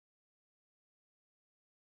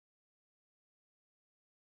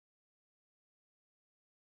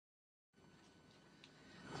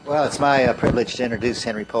Well, it's my privilege to introduce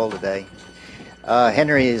Henry Pohl today.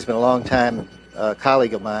 Henry has been a long-time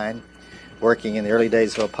colleague of mine, working in the early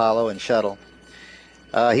days of Apollo and Shuttle.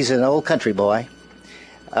 He's an old country boy,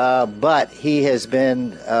 but he has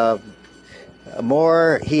been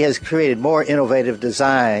he has created more innovative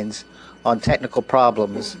designs on technical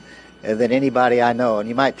problems than anybody I know.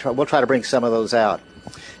 And we'll try to bring some of those out,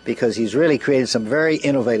 because he's really created some very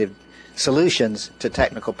innovative solutions to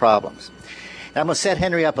technical problems. And I'm going to set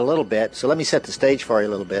Henry up a little bit, so let me set the stage for you a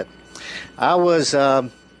little bit. I was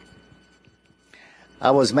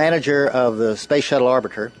manager of the Space Shuttle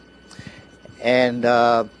Orbiter, and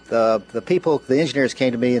the engineers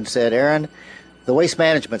came to me and said, Aaron, the waste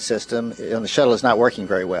management system on the shuttle is not working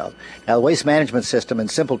very well. Now, the waste management system, in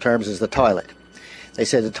simple terms, is the toilet. They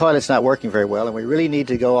said the toilet's not working very well, and we really need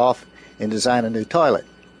to go off and design a new toilet.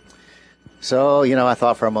 So, I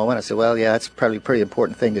thought for a moment. I said, well, yeah, that's probably a pretty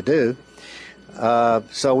important thing to do.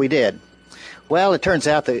 So we did. Well, it turns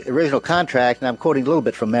out the original contract, and I'm quoting a little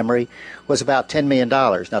bit from memory, was about $10 million. Now,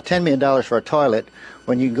 $10 million for a toilet,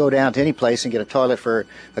 when you can go down to any place and get a toilet for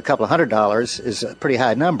a couple of $100s, is a pretty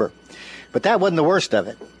high number. But that wasn't the worst of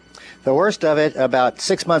it. The worst of it, about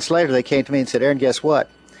 6 months later, they came to me and said, Aaron, guess what?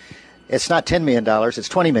 It's not $10 million, it's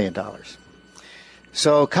 $20 million.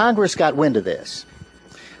 So Congress got wind of this.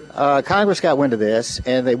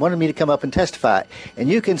 And they wanted me to come up and testify. And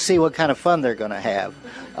you can see what kind of fun they're going to have.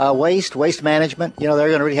 Waste management, they're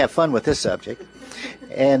going to really have fun with this subject.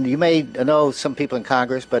 And you may know some people in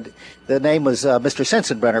Congress, but the name was Mr.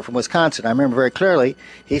 Sensenbrenner from Wisconsin. I remember very clearly.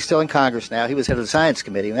 He's still in Congress now. He was head of the Science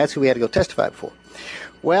Committee, and that's who we had to go testify before.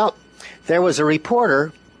 Well, there was a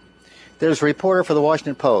reporter. There was a reporter for the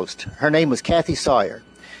Washington Post. Her name was Kathy Sawyer.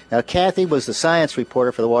 Now, Kathy was the science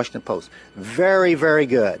reporter for the Washington Post. Very, very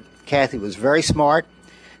good. Kathy was very smart,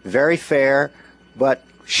 very fair, but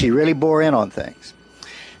she really bore in on things.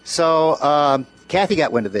 So Kathy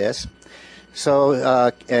got wind of this.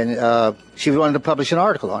 So she wanted to publish an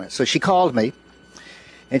article on it. So she called me,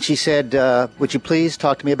 and she said, "Would you please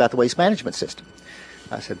talk to me about the waste management system?"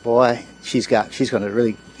 I said, "Boy, she's going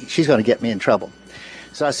to get me in trouble."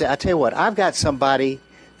 So I said, "I tell you what, I've got somebody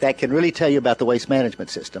that can really tell you about the waste management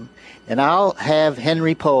system, and I'll have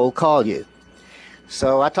Henry Pohl call you."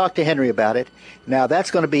 So I talked to Henry about it. Now,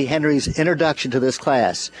 that's going to be Henry's introduction to this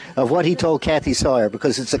class of what he told Kathy Sawyer,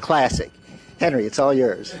 because it's a classic. Henry, it's all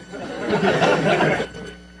yours.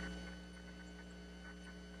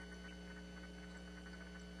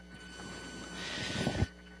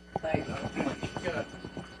 Thank you.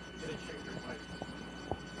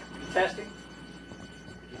 Testing.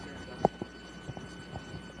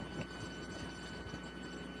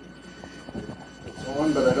 It's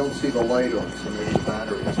on, but I don't see the light on, so maybe the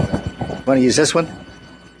battery is bad. Want to use this one?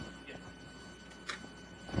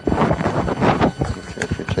 Okay,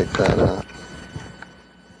 if we take that out.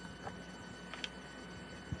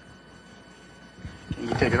 Can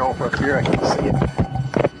you take it off up here? I can see it.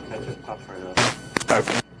 That just pops right up.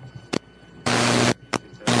 Okay.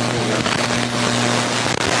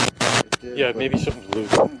 Yeah, maybe something's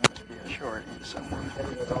loose. Short somewhere.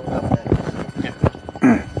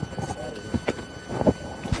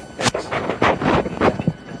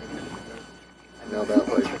 Now that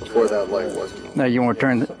light, before that light wasn't on. Now you want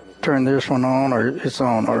to turn this one on, or it's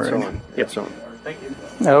on already? It's on. It's on. Thank you.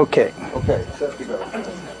 Okay. Okay, set to go.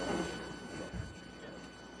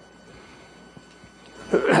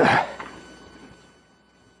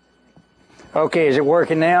 Okay, is it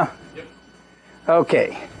working now? Yep.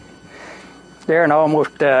 Okay. Darren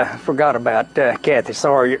almost forgot about Kathy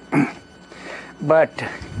Sawyer, but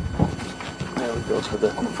There we go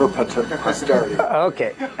for posterity.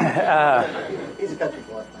 okay.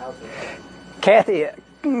 Kathy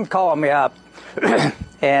called me up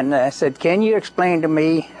and said, "Can you explain to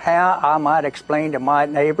me how I might explain to my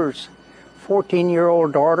neighbor's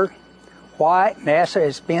 14-year-old daughter why NASA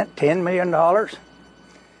has spent $10 million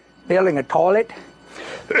building a toilet?"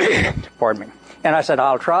 Pardon me. And I said,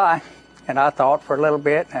 "I'll try." And I thought for a little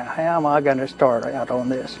bit, now how am I going to start out on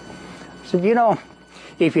this? I said,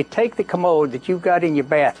 if you take the commode that you've got in your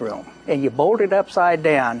bathroom and you bolt it upside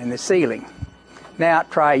down in the ceiling, now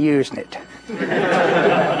try using it.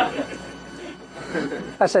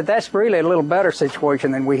 I said, that's really a little better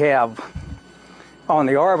situation than we have on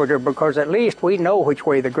the orbiter, because at least we know which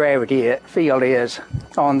way the gravity field is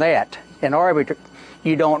on that. In orbiter,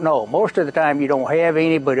 you don't know. Most of the time you don't have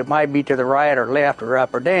any, but it might be to the right or left or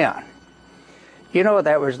up or down.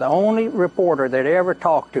 That was the only reporter that ever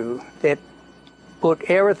talked to that put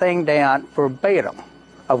everything down verbatim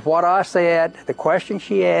of what I said, the question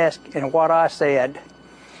she asked, and what I said,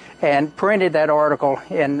 and printed that article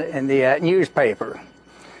in the newspaper.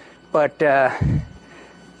 But that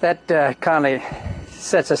kind of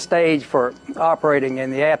sets a stage for operating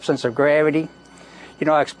in the absence of gravity. You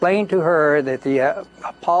know, I explained to her that the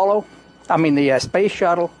space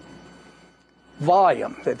shuttle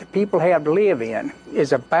volume that the people have to live in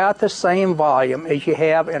is about the same volume as you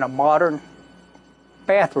have in a modern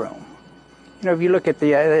bathroom. You know, if you look at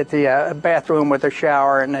the bathroom with the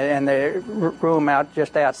shower and the room out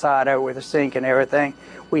just outside of it with the sink and everything,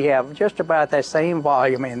 we have just about that same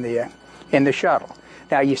volume in the shuttle.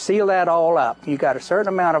 Now you seal that all up. You got a certain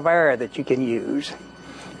amount of air that you can use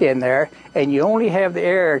in there, and you only have the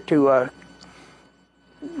air to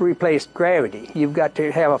replace gravity. You've got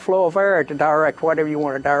to have a flow of air to direct whatever you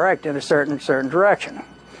want to direct in a certain direction.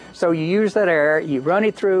 So you use that air, you run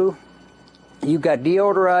it through, you've got to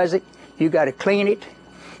deodorize it, you've got to clean it,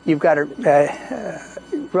 you've got to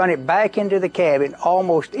run it back into the cabin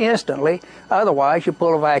almost instantly, otherwise you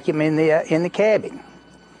pull a vacuum in the cabin.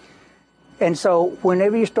 And so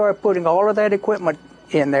whenever you start putting all of that equipment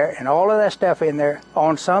in there and all of that stuff in there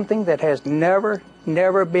on something that has never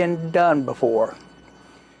been done before,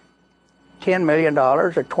 $10 million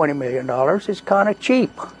or $20 million is kind of cheap.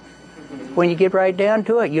 When you get right down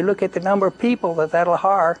to it, you look at the number of people that'll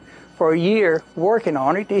hire for a year working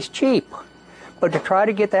on it, it's cheap. But to try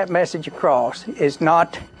to get that message across is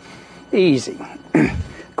not easy.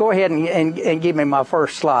 Go ahead and give me my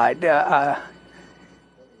first slide.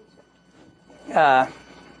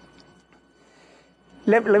 Let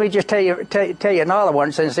me just tell you another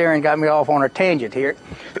one, since Aaron got me off on a tangent here.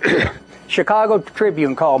 Chicago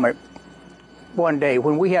Tribune called me one day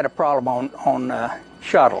when we had a problem on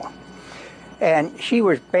shuttle, and she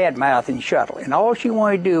was bad-mouthing shuttle, and all she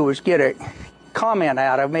wanted to do was get a comment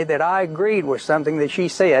out of me that I agreed with something that she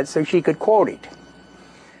said so she could quote it.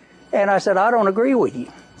 And I said, I don't agree with you.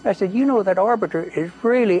 I said, you know, that Arbiter is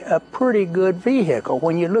really a pretty good vehicle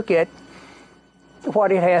when you look at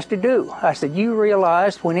what it has to do. I said, you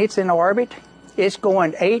realize when it's in orbit, it's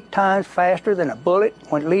going 8 times faster than a bullet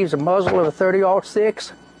when it leaves the muzzle of a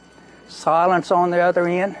 30-06. Silence on the other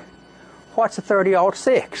end. What's a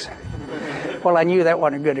 30-06? Well, I knew that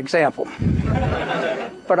wasn't a good example.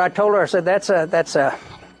 But I told her, I said, that's a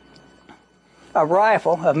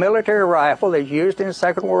rifle, a military rifle that's used in the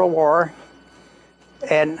Second World War.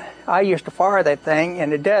 And I used to fire that thing in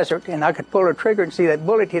the desert, and I could pull a trigger and see that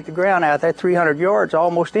bullet hit the ground out there 300 yards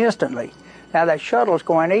almost instantly. Now that shuttle's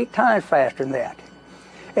going 8 times faster than that.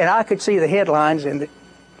 And I could see the headlines in the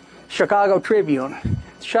Chicago Tribune.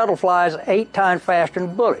 The shuttle flies 8 times faster than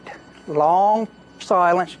a bullet. Long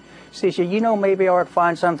silence. She said, you know, maybe I ought to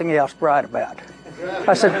find something else to write about.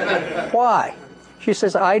 I said, why? She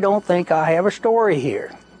says, I don't think I have a story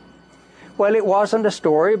here. Well, it wasn't a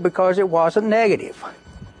story because it wasn't negative.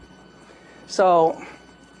 So,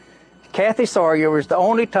 Kathy Sawyer was the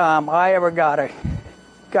only time I ever got a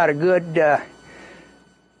good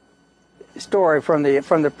story from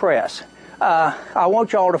the press. I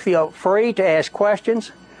want y'all to feel free to ask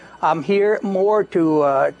questions. I'm here more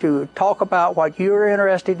to talk about what you're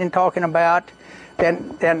interested in talking about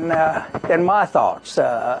than my thoughts.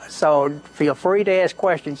 So feel free to ask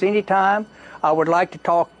questions anytime. I would like to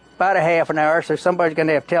talk about a half an hour, so somebody's going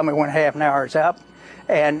to have to tell me when half an hour is up,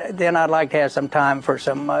 and then I'd like to have some time for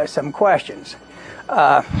some questions.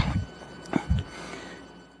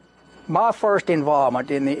 My first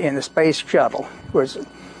involvement in the space shuttle was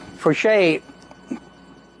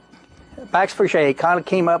Max Fauché kind of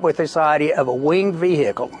came up with this idea of a winged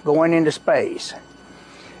vehicle going into space,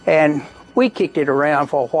 and we kicked it around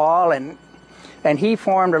for a while, and he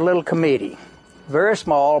formed a little committee, very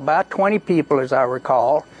small, about 20 people as I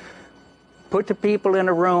recall, put the people in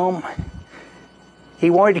a room. He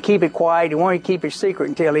wanted to keep it quiet, he wanted to keep it secret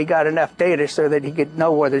until he got enough data so that he could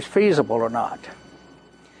know whether it's feasible or not.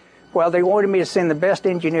 Well, they wanted me to send the best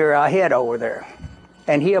engineer I had over there,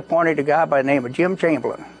 and he appointed a guy by the name of Jim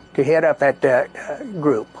Chamberlain to head up that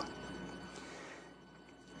group.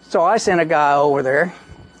 So I sent a guy over there.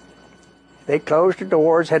 They closed the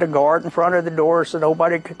doors, had a guard in front of the doors so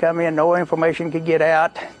nobody could come in, no information could get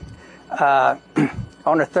out.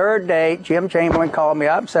 On the third day, Jim Chamberlain called me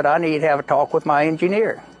up and said, I need to have a talk with my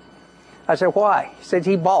engineer. I said, why? He said,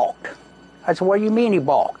 he balked. I said, what do you mean he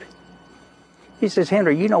balked? He says,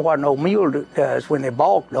 Henry, you know what an old mule does when they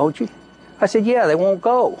balk, don't you? I said, yeah, they won't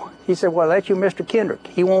go. He said, well, that's you, Mr. Kendrick.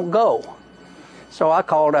 He won't go. So I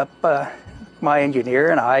called up my engineer,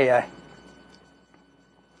 and I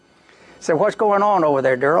said, what's going on over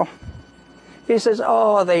there, Darrell? He says,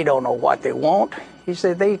 oh, they don't know what they want. He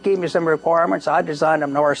said, they gave me some requirements. I designed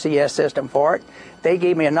them an RCS system for it. They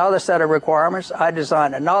gave me another set of requirements. I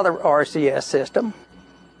designed another RCS system.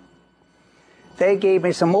 They gave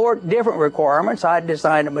me some more different requirements. I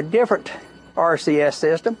designed them a different RCS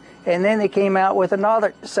system, and then they came out with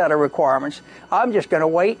another set of requirements. I'm just going to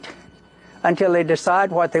wait until they decide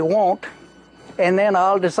what they want, and then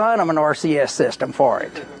I'll design them an RCS system for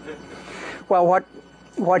it. Well,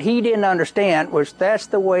 what he didn't understand was that's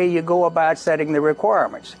the way you go about setting the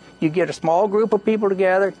requirements. You get a small group of people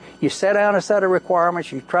together, you set down a set of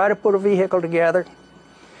requirements, you try to put a vehicle together,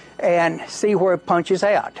 and see where it punches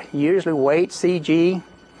out. Usually weight, CG,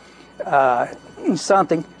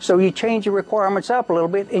 something. So you change your requirements up a little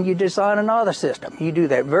bit and you design another system. You do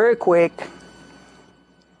that very quick,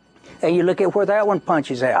 and you look at where that one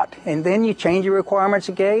punches out. And then you change your requirements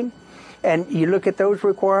again, and you look at those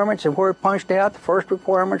requirements and where it punched out. The first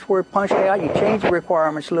requirements where it punched out, you change the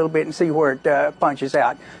requirements a little bit and see where it punches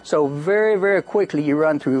out. So very, very quickly you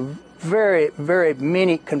run through very, very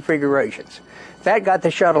many configurations. That got the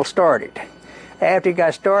shuttle started. After it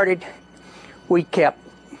got started, we kept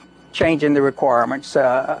changing the requirements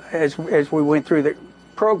as we went through the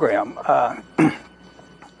program.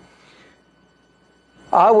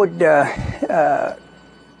 I would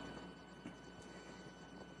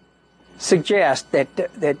suggest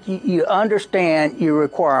that you understand your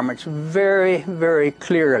requirements very, very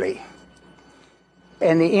clearly,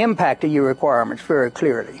 and the impact of your requirements very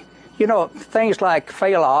clearly. You know, things like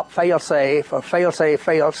fail-op, fail-safe, or fail-safe,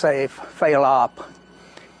 fail-safe, fail-op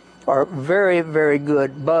are very, very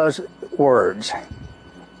good buzzwords.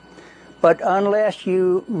 But unless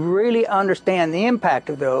you really understand the impact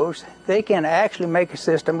of those, they can actually make a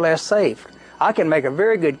system less safe. I can make a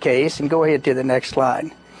very good case, and go ahead to the next slide.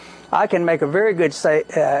 I can make a very good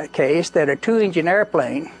case that a 2-engine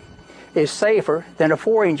airplane is safer than a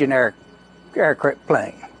 4-engine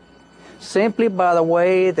airplane, simply by the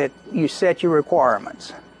way that you set your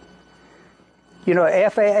requirements. You know,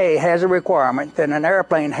 FAA has a requirement that an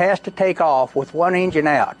airplane has to take off with 1 engine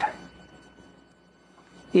out.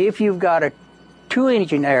 If you've got a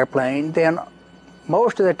 2-engine airplane, then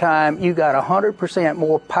most of the time you got 100%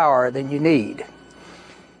 more power than you need.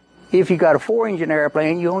 If you got a 4-engine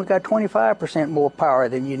airplane, you only got 25% more power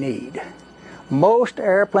than you need. Most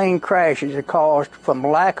airplane crashes are caused from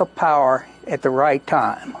lack of power at the right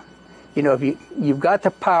time. You know, if you've got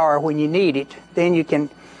the power when you need it, then you can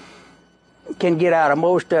get out of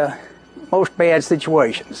most bad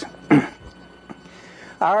situations.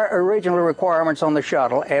 Our original requirements on the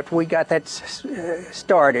shuttle, after we got that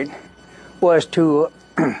started, was to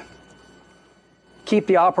keep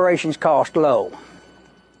the operations cost low.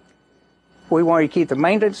 We wanted to keep the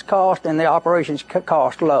maintenance cost and the operations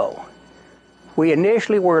cost low. We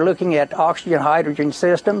initially were looking at oxygen-hydrogen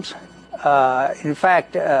systems. In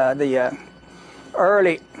fact, all of the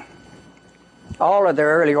early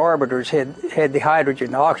orbiters had the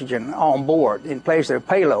hydrogen, oxygen on board. In place of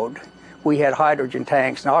payload, we had hydrogen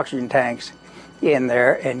tanks and oxygen tanks in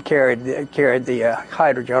there and carried the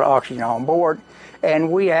hydrogen, oxygen on board.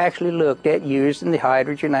 And we actually looked at using the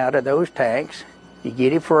hydrogen out of those tanks. You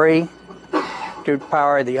get it free to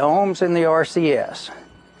power the OMS and the RCS.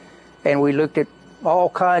 And we looked at all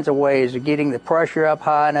kinds of ways of getting the pressure up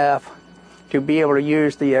high enough to be able to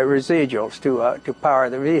use the residuals to power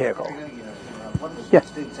the vehicle. One of the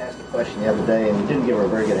students asked a question the other day, and we didn't give her a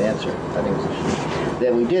very good answer. I think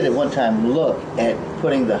that we did at one time look at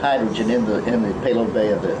putting the hydrogen in the payload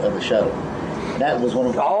bay of the shuttle. And that was one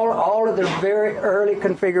of all of the very early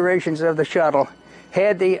configurations of the shuttle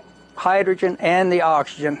had the hydrogen and the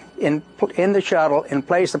oxygen in the shuttle in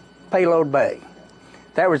place of payload bay.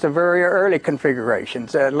 That was the very early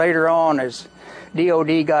configurations. Later on, as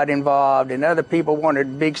DOD got involved and other people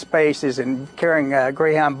wanted big spaces and carrying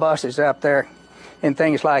Greyhound buses up there and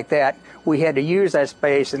things like that, we had to use that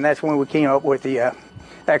space, and that's when we came up with the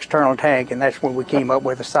external tank, and that's when we came up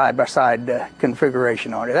with a side-by-side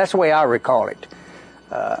configuration on it. That's the way I recall it.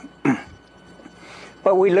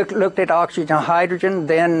 But we looked at oxygen and hydrogen,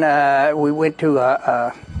 then we went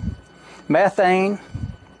to methane,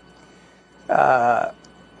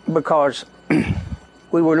 because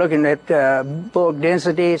we were looking at bulk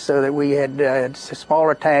density so that we had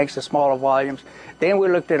smaller tanks, and smaller volumes. Then we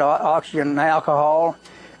looked at oxygen and alcohol,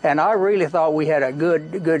 and I really thought we had a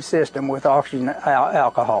good system with oxygen and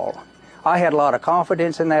alcohol. I had a lot of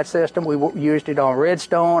confidence in that system. We used it on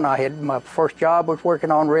Redstone. My first job was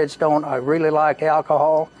working on Redstone. I really liked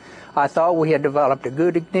alcohol. I thought we had developed a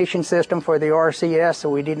good ignition system for the RCS,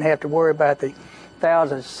 so we didn't have to worry about the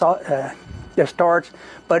thousands of starts.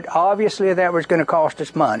 But obviously that was going to cost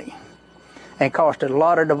us money, and cost us a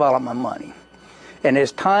lot of development money. And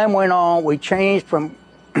as time went on, we changed from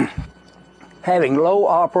having low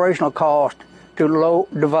operational cost to low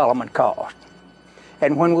development cost.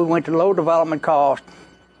 And when we went to low development cost,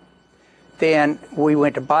 then we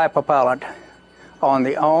went to bipropellant on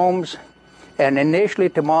the OMS and initially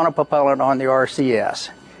to monopropellant on the RCS.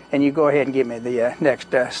 And you go ahead and give me the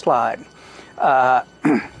next slide.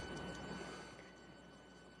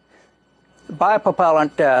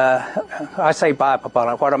 Bipropellant, I say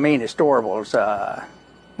bipropellant, what I mean is storables,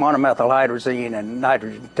 monomethylhydrazine and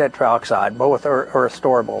nitrogen tetroxide, both are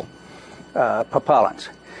storable propellants.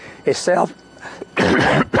 It's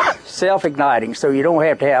self-igniting, so you don't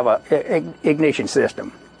have to have an ignition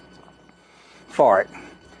system for it.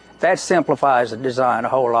 That simplifies the design a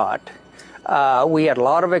whole lot. We had a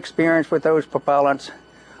lot of experience with those propellants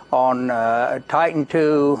on Titan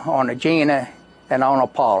II, on Agena, and on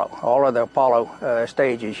Apollo. All of the Apollo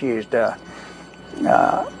stages used either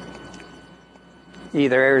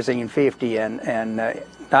Aerozine 50 and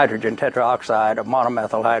nitrogen tetroxide or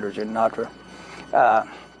monomethyl hydrogen nitro.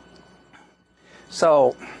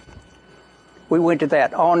 So we went to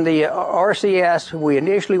that. On the RCS, we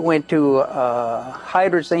initially went to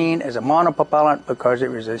hydrazine as a monopropellant because it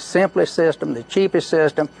was the simplest system, the cheapest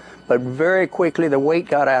system, but very quickly the weight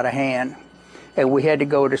got out of hand, and we had to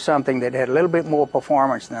go to something that had a little bit more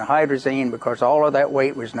performance than hydrazine because all of that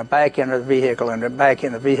weight was in the back end of the vehicle, and the back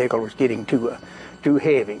end of the vehicle was getting too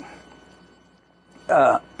heavy.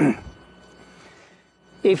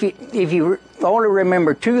 If you only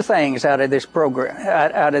remember two things out of this program,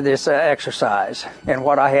 out of this exercise, and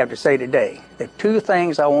what I have to say today, the two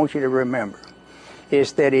things I want you to remember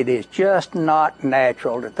is that it is just not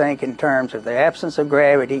natural to think in terms of the absence of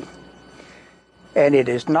gravity, and it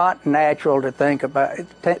is not natural to think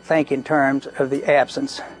in terms of the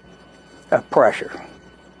absence of pressure.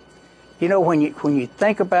 You know, when you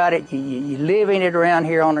think about it, you live in it around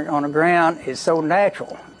here on the ground. It's so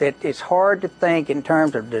natural that it's hard to think in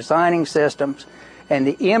terms of designing systems and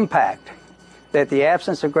the impact that the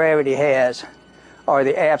absence of gravity has, or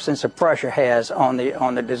the absence of pressure has on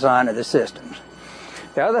the design of the systems.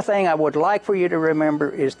 The other thing I would like for you to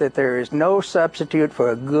remember is that there is no substitute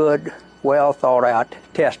for a good, well thought out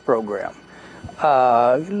test program.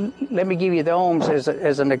 Let me give you the OMS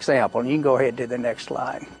as an example, and you can go ahead to the next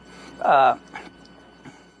slide.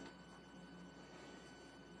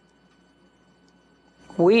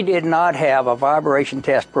 We did not have a vibration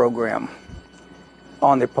test program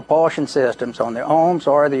on the propulsion systems, on the OMS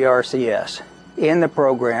or the RCS, in the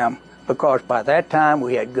program because by that time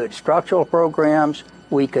we had good structural programs.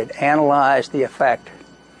 We could analyze the effect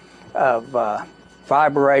of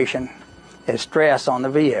vibration and stress on the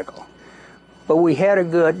vehicle. But we had a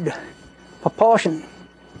good propulsion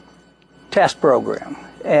test program.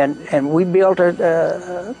 And we built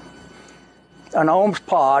an OMS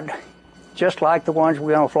pod, just like the ones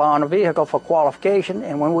we're going to fly on a vehicle for qualification.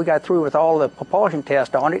 And when we got through with all the propulsion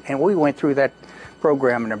tests on it, and we went through that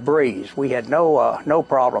program in a breeze. We had no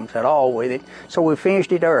problems at all with it, so we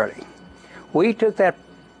finished it early. We took that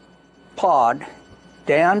pod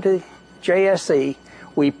down to JSC.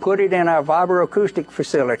 We put it in our vibroacoustic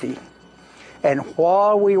facility. And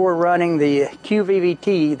while we were running the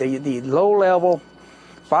QVVT, the low-level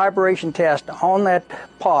vibration test on that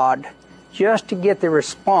pod, just to get the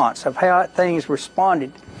response of how things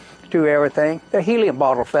responded to everything, the helium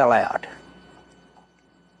bottle fell out.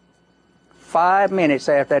 5 minutes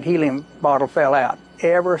after that helium bottle fell out,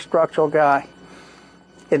 every structural guy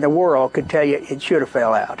in the world could tell you it should have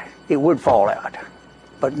fell out. It would fall out.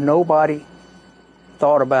 But nobody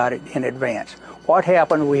thought about it in advance. What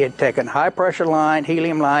happened, we had taken high pressure line,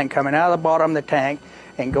 helium line coming out of the bottom of the tank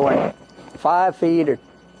and going 5 feet or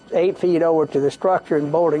 8 feet over to the structure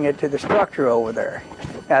and bolting it to the structure over there.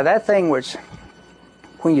 Now that thing was,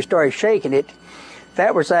 when you started shaking it,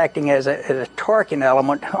 that was acting as a torquing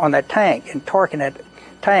element on that tank and torquing that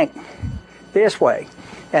tank this way.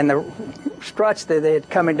 And the struts that they had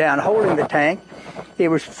coming down holding the tank, it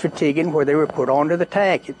was fatiguing where they were put onto the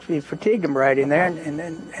tank. It fatigued them right in there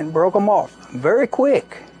and broke them off very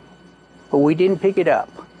quick. But we didn't pick it up.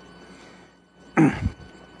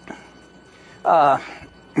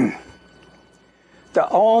 The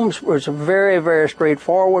OMS was very, very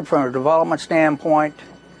straightforward from a development standpoint.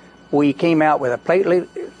 We came out with a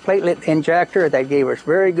platelet injector that gave us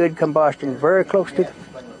very good combustion, very close to.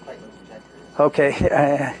 Okay,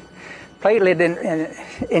 platelet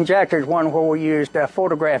injector is one where we used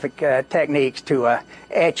photographic techniques to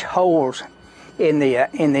etch holes in the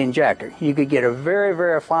injector. You could get a very,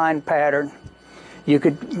 very fine pattern. You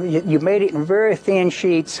made it in very thin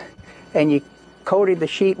sheets, and you coated the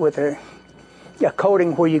sheet with a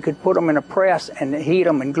coating where you could put them in a press and heat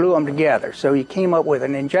them and glue them together. So you came up with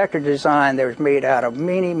an injector design that was made out of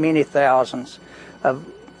many, many thousands of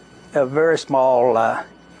of very small,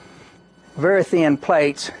 very thin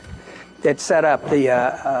plates that set up the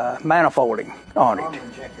manifolding on it.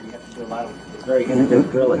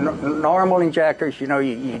 Normal injectors, you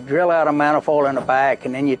drill out a manifold in the back,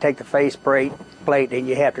 and then you take the face plate and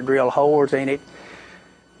you have to drill holes in it.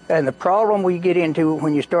 And the problem we get into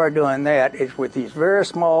when you start doing that is with these very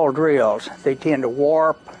small drills, they tend to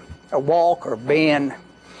warp, or walk, or bend,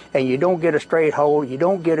 and you don't get a straight hole, you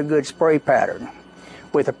don't get a good spray pattern.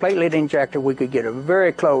 With a platelet injector, we could get a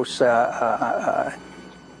very close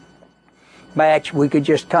match. We could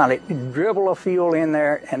just kind of dribble a fuel in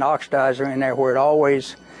there and oxidizer in there where it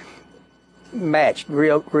always matched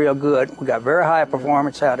real good. We got very high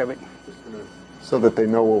performance out of it. So that they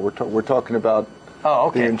know what we're talking about. Oh,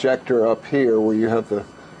 okay. The injector up here where you have the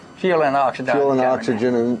fuel and oxygen. Fuel and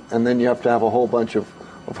oxygen, and then you have to have a whole bunch of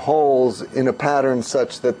holes in a pattern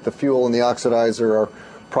such that the fuel and the oxidizer are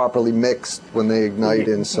properly mixed when they ignite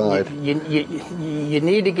inside. You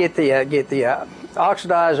need to get the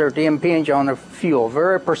oxidizer to impinge on the fuel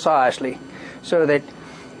very precisely, so that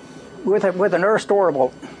with an earth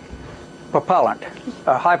storable propellant,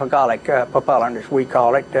 a hypergolic propellant as we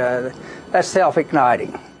call it, that's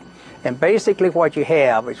self-igniting. And basically what you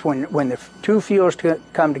have is when the two fuels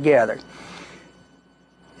come together,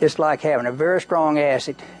 it's like having a very strong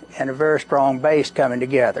acid and a very strong base coming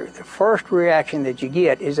together. The first reaction that you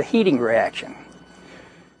get is a heating reaction.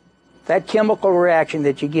 That chemical reaction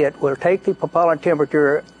that you get will take the propellant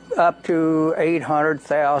temperature up to 800,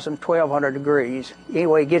 1,000, 1,200 degrees.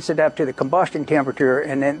 Anyway, it gets it up to the combustion temperature,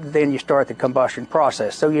 and then you start the combustion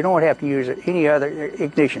process. So you don't have to use any other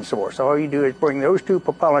ignition source. All you do is bring those two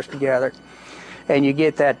propellants together, and you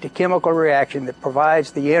get that chemical reaction that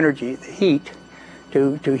provides the energy, the heat,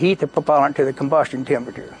 to heat the propellant to the combustion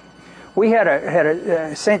temperature. We had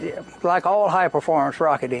like all high-performance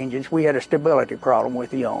rocket engines, we had a stability problem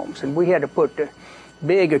with the ohms, and we had to put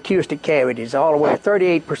big acoustic cavities all the way.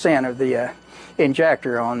 38% of the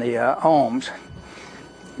injector on the ohms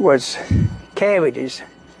was cavities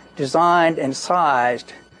designed and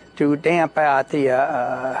sized to damp out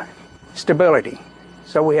the stability.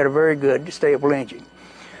 So we had a very good, stable engine.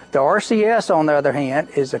 The RCS, on the other hand,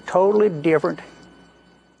 is a totally different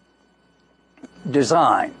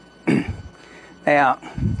design. Now,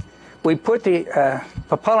 we put the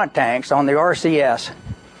propellant tanks on the RCS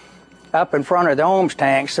up in front of the ohms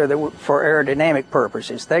tanks so that for aerodynamic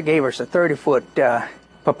purposes. That gave us a 30-foot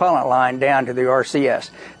propellant line down to the RCS.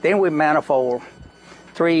 Then we manifold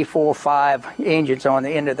 3, 4, 5 engines on the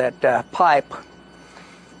end of that pipe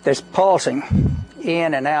that's pulsing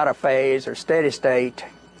in and out of phase or steady state.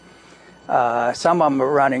 Some of them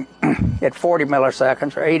are running at 40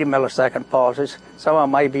 milliseconds or 80 millisecond pulses. Some of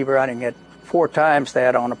them may be running at 4 times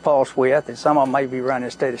that on a pulse width, and some of them may be running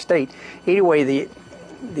at steady state. Anyway,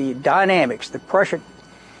 the dynamics, the pressure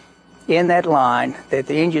in that line that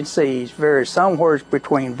the engine sees varies somewhere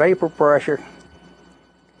between vapor pressure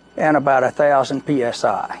and about 1,000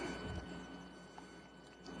 psi.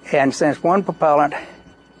 And since one propellant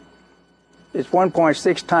is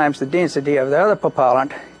 1.6 times the density of the other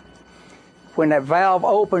propellant, when that valve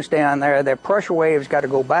opens down there, that pressure wave's got to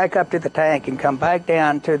go back up to the tank and come back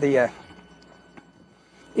down to the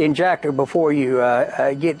injector before you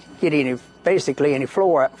get any, basically any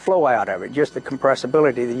flow out of it. Just the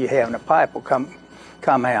compressibility that you have in the pipe will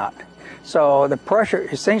come out. So the pressure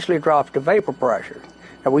essentially drops to vapor pressure.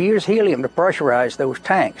 Now we use helium to pressurize those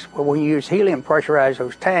tanks. Well, when you use helium to pressurize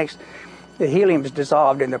those tanks, the helium is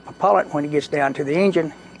dissolved in the propellant. When it gets down to the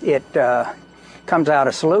engine, it comes out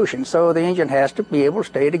of solution. So the engine has to be able to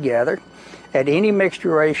stay together at any mixture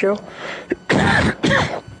ratio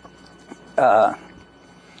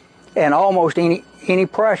and almost any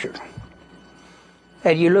pressure.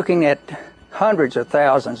 And you're looking at hundreds of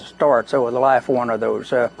thousands of starts over the life of one of those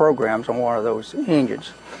programs on one of those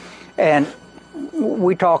engines. And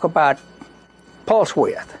we talk about pulse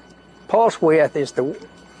width. Pulse width is the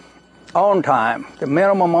on time, the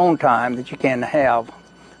minimum on time that you can have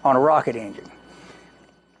on a rocket engine.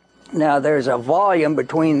 Now there's a volume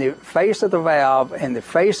between the face of the valve and the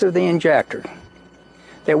face of the injector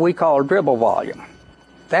that we call dribble volume.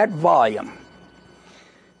 That volume,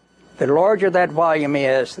 the larger that volume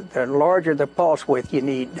is, the larger the pulse width you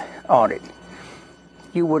need on it.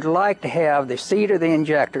 You would like to have the seat of the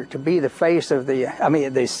injector to be the face of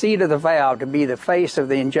the seat of the valve to be the face of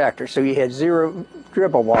the injector, so you had zero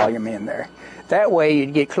dribble volume in there. That way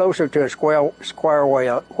you'd get closer to a square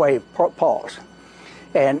wave pulse.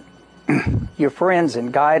 And your friends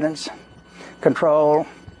in guidance, control,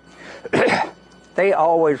 they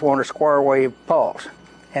always want a square wave pulse.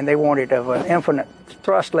 And they want it of an infinite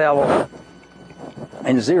thrust level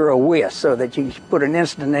and zero width, so that you put an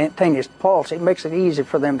instantaneous pulse. It makes it easy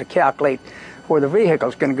for them to calculate where the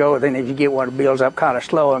vehicle's going to go than if you get one that builds up kind of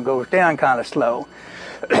slow and goes down kind of slow.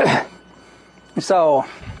 So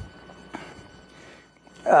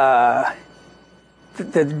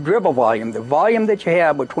the dribble volume, the volume that you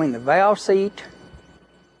have between the valve seat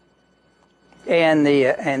and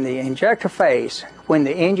the injector face, when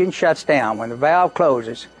the engine shuts down, when the valve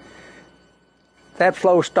closes, that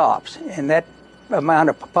flow stops, and that amount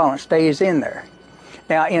of propellant stays in there.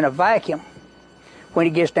 Now, in a vacuum, when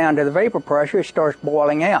it gets down to the vapor pressure, it starts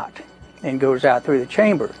boiling out and goes out through the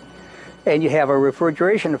chamber, and you have a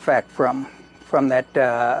refrigeration effect from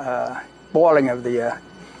that boiling of the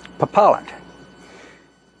propellant.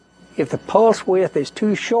 If the pulse width is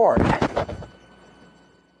too short,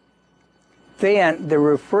 then the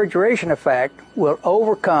refrigeration effect will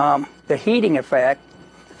overcome the heating effect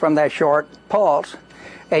from that short pulse,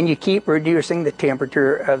 and you keep reducing the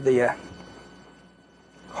temperature of the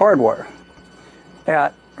hardware.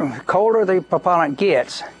 Now, the colder the propellant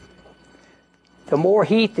gets, the more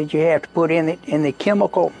heat that you have to put in the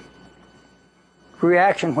chemical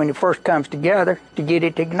reaction when it first comes together to get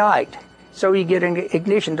it to ignite. So you get an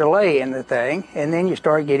ignition delay in the thing, and then you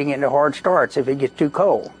start getting into hard starts if it gets too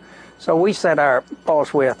cold. So we set our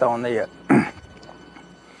pulse width on the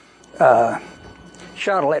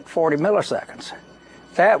shuttle at 40 milliseconds.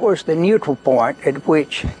 That was the neutral point at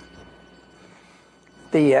which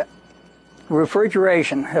the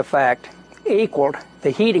refrigeration effect equaled the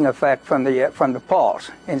heating effect from the pulse,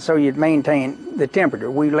 and so you'd maintain the temperature.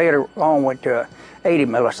 We later on went to 80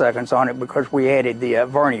 milliseconds on it because we added the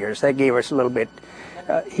verniers. That gave us a little bit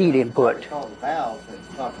heat input. The valve that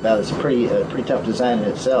you talked about is pretty tough design in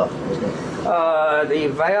itself, isn't it? The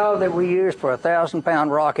valve that we used for a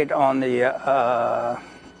 1,000-pound rocket on the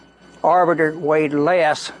Arbiter weighed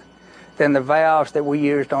less than the valves that we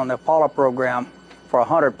used on the Apollo program for a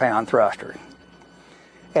 100-pound thruster.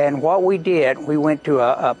 And what we did, we went to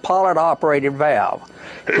a pilot-operated valve,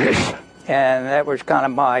 and that was kind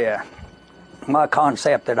of my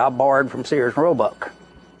concept that I borrowed from Sears Roebuck.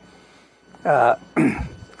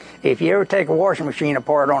 If you ever take a washing machine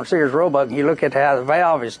apart on Sears Roebuck and you look at how the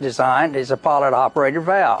valve is designed, it's a pilot-operated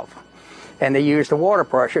valve, and they use the water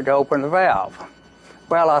pressure to open the valve.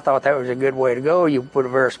 Well, I thought that was a good way to go. You put a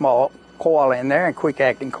very small coil in there, a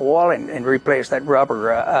quick-acting coil, and replace that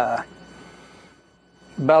rubber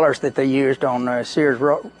bellers that they used on Sears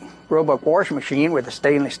Roebuck washing machine with a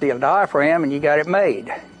stainless steel diaphragm, and you got it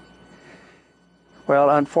made.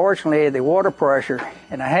 Well, unfortunately, the water pressure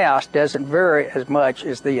in a house doesn't vary as much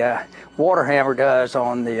as the water hammer does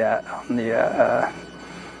on the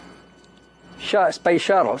space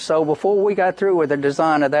shuttle. So before we got through with the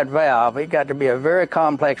design of that valve, it got to be a very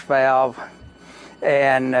complex valve,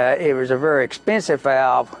 and it was a very expensive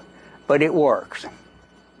valve, but it works.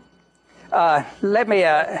 Let me.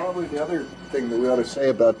 Probably the other thing that we ought to say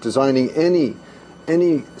about designing any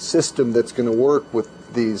system that's going to work with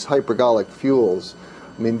these hypergolic fuels,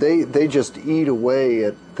 I mean, they just eat away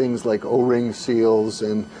at things like O-ring seals,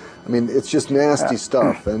 and I mean, it's just nasty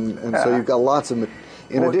stuff, and so you've got lots of.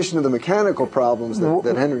 In addition to the mechanical problems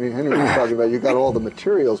that Henry was talking about, you've got all the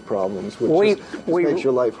materials problems, which just makes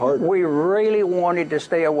your life harder. We really wanted to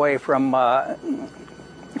stay away from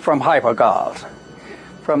hypergols,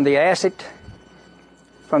 from the acid,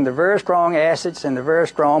 from the very strong acids and the very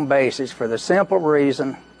strong bases, for the simple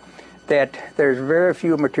reason that there's very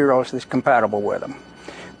few materials that's compatible with them.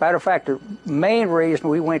 Matter of fact, the main reason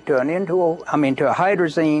we went to a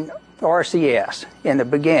hydrazine RCS in the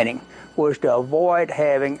beginning was to avoid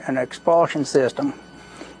having an expulsion system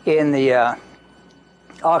in the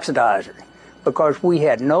oxidizer, because we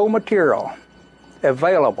had no material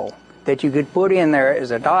available that you could put in there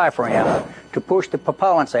as a diaphragm to push the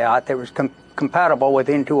propellants out that was compatible with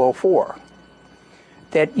N2O4,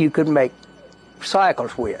 that you could make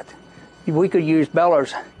cycles with. We could use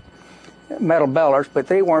bellers, metal bellers, but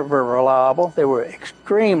they weren't very reliable. They were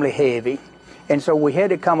extremely heavy, and so we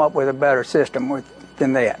had to come up with a better system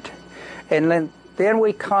than that. And then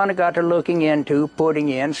we kind of got to looking into putting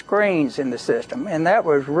in screens in the system, and that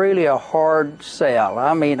was really a hard sell.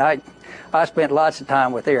 I mean, I spent lots of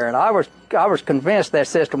time with Aaron. I was convinced that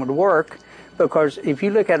system would work, because if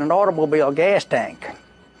you look at an automobile gas tank,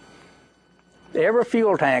 every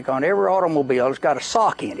fuel tank on every automobile has got a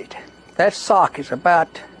sock in it. That sock is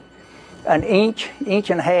about an inch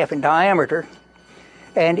and a half in diameter,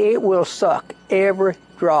 and it will suck every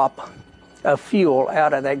drop of fuel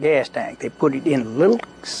out of that gas tank. They put it in a little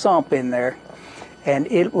sump in there,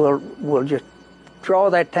 and it will just draw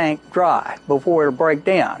that tank dry before it'll break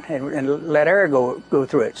down and let air go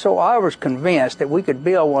through it. So I was convinced that we could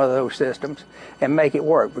build one of those systems and make it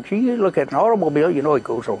work. But you look at an automobile, you know, it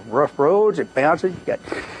goes over rough roads, it bounces, you got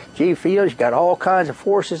G-fields, you got all kinds of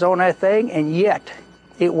forces on that thing, and yet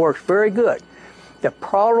it works very good. The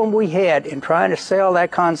problem we had in trying to sell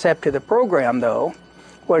that concept to the program, though,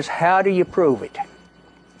 was how do you prove it?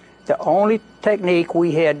 The only technique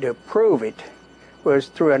we had to prove it was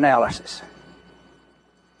through analysis.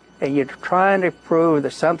 And you're trying to prove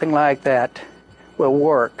that something like that will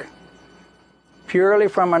work purely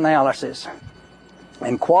from analysis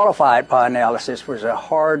and qualified by analysis was a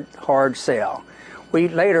hard sell. We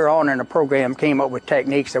later on in the program came up with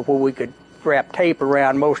techniques that where we could wrap tape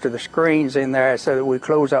around most of the screens in there so that we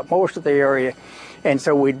close up most of the area, and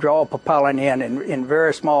so we draw propellant in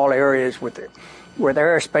very small areas with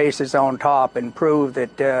air spaces on top and prove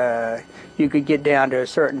that you could get down to a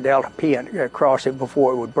certain delta P across it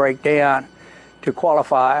before it would break down to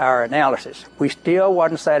qualify our analysis. We still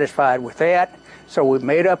wasn't satisfied with that, so we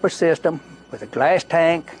made up a system with a glass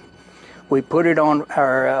tank. We put it on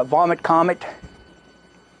our Vomit Comet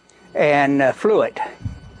and flew it.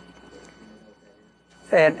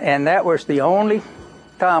 And that was the only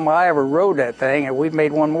time I ever rode that thing, and we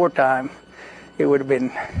made one more time, it would have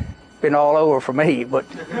been all over for me. But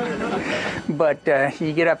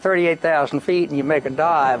you get up 38,000 feet and you make a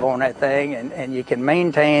dive on that thing, and you can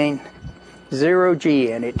maintain 0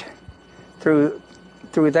 G in it through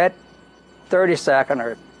that 30-second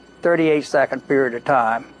or 38-second period of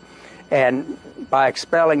time. And by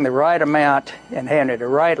expelling the right amount and having the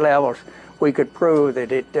right levels, we could prove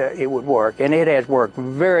that it would work. And it has worked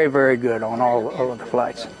very, very good on all of the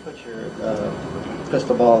flights. Put your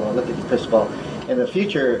crystal ball, look at your crystal ball. In the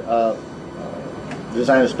future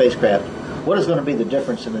design of spacecraft, what is going to be the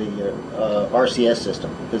difference in the RCS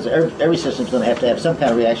system? Because every system is going to have some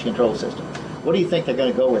kind of reaction control system. What do you think they're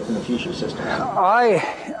going to go with in the future system?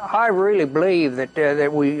 I really believe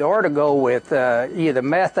that we ought to go with either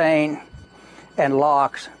methane and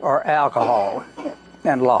LOX or alcohol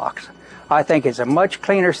and LOX. I think it's a much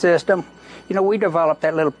cleaner system. You know, we developed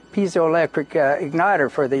that little piezoelectric igniter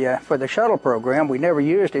for the shuttle program. We never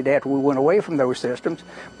used it after we went away from those systems.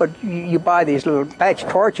 But you buy these little patch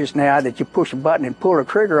torches now that you push a button and pull a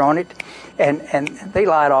trigger on it, and they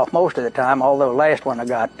light off most of the time. Although the last one I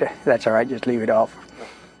got, that's all right, just leave it off.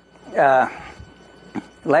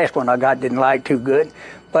 Last one I got didn't light too good,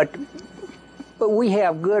 but we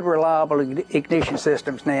have good, reliable ignition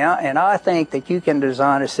systems now, and I think that you can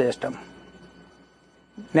design a system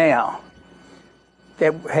now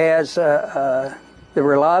that has the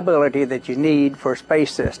reliability that you need for a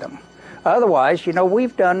space system. Otherwise, you know,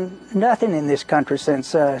 we've done nothing in this country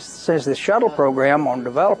since the shuttle program on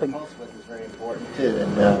developing. Is very important too,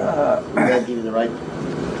 and we got to give you the right.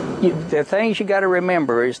 The things you got to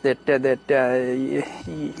remember is that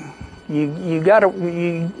you got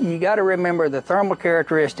to remember the thermal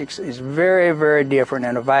characteristics is very, very different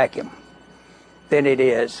in a vacuum than it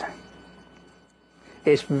is.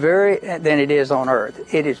 Than it is on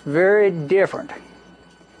Earth. It is very different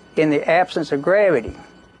in the absence of gravity.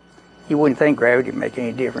 You wouldn't think gravity would make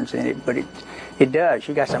any difference in it, but it does.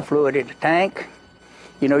 You got some fluid in the tank.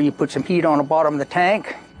 You know, you put some heat on the bottom of the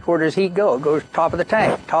tank. Where does heat go? It goes to the top of the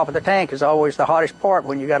tank. Top of the tank is always the hottest part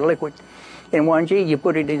when you got a liquid in 1 G. You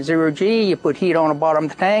put it in 0 G, you put heat on the bottom of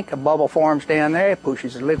the tank, a bubble forms down there, it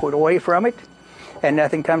pushes the liquid away from it, and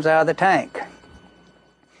nothing comes out of the tank.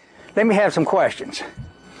 Let me have some questions.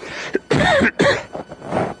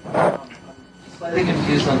 Slightly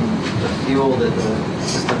confused on the fuel that the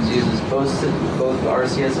systems uses. Both the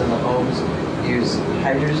RCS and the OMS use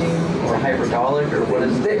hydrazine or hypergolic, or what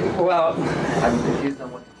is it? Well, I'm confused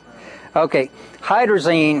on what. Okay,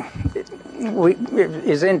 hydrazine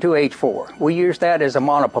is N2H4. We use that as a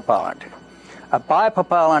monopropellant. A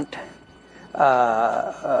bipropellant,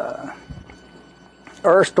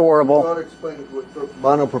 earth-storable. I'll explain what the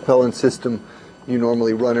monopropellant system. You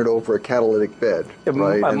normally run it over a catalytic bed,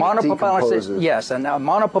 right? A monopropellant system, yes, and a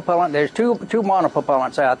monopropellant. There's two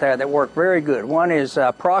monopropellants out there that work very good. One is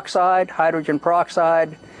peroxide, hydrogen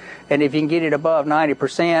peroxide, and if you can get it above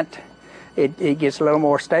 90%, it gets a little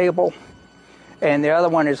more stable. And the other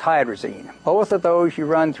one is hydrazine. Both of those you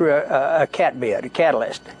run through a cat bed, a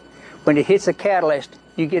catalyst. When it hits a catalyst,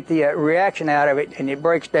 you get the reaction out of it, and it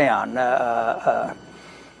breaks down.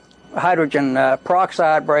 Hydrogen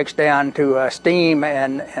peroxide breaks down to steam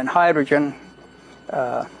and hydrogen,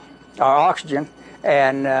 or oxygen,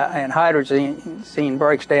 and hydrazine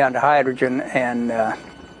breaks down to hydrogen and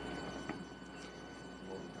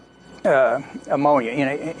ammonia,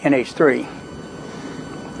 NH3.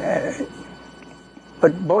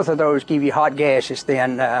 but both of those give you hot gases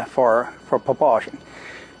then for propulsion.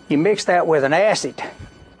 You mix that with an acid,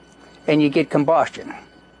 and you get combustion.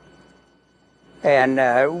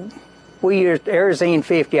 And we used Aerozine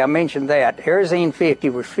 50. I mentioned that. Aerozine 50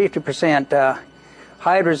 was 50%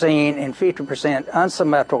 hydrazine and 50%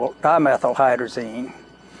 unsymmetrical dimethyl hydrazine.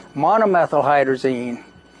 Monomethyl hydrazine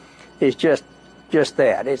is just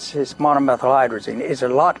that. It's monomethyl hydrazine. It's a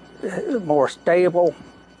lot more stable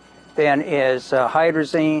than is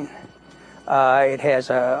hydrazine. It has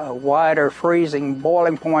a wider freezing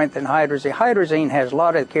boiling point than hydrazine. Hydrazine has a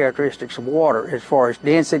lot of the characteristics of water as far as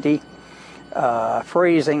density,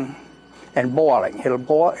 freezing, and boiling.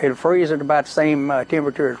 It'll freeze at about the same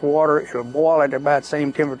temperature as water. It'll boil at about the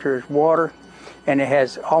same temperature as water, and it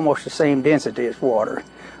has almost the same density as water.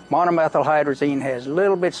 Monomethyl hydrazine has a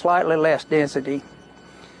little bit slightly less density,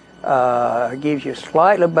 gives you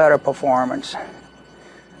slightly better performance,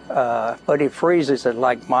 but it freezes at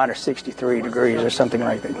like minus 63 degrees or something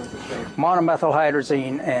like that. Monomethyl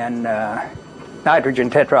hydrazine and nitrogen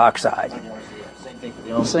tetroxide.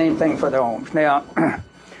 Same thing for the ohms. Now,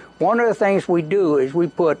 one of the things we do is we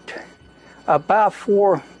put about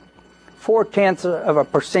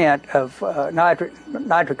 0.4% of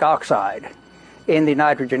nitric oxide in the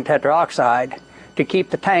nitrogen tetroxide to keep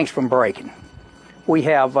the tanks from breaking. We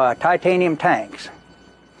have titanium tanks,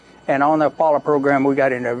 and on the Apollo program we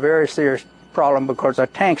got into a very serious problem because our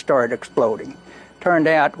tank started exploding. Turned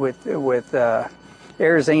out with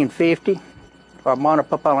Aerozine 50 or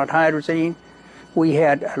monopropellant hydrazine, we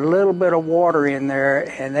had a little bit of water in there,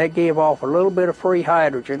 and that gave off a little bit of free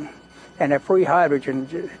hydrogen. And that free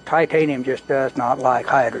hydrogen, titanium just does not like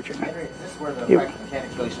hydrogen. Henry, is this where the fracture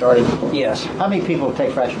mechanics really started? Yes. How many people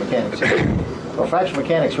take fracture mechanics? Well, fracture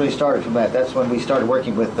mechanics really started from that. That's when we started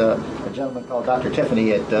working with a gentleman called Dr.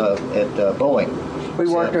 Tiffany at Boeing. We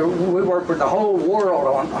worked with the whole world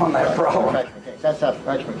on that problem. Fracture mechanics. That's how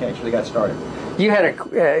fracture mechanics really got started. You had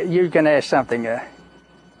you can ask something.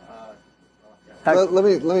 Let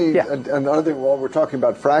me Yeah. another thing while we're talking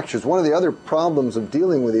about fractures. One of the other problems of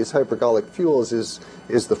dealing with these hypergolic fuels is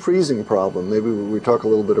the freezing problem. Maybe we talk a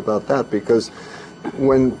little bit about that, because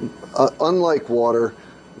when unlike water,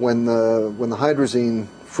 when the hydrazine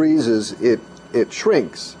freezes, it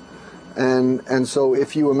shrinks, and so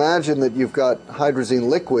if you imagine that you've got hydrazine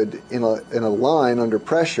liquid in a line under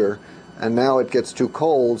pressure, and now it gets too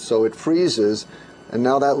cold, so it freezes. And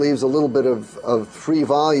now that leaves a little bit of free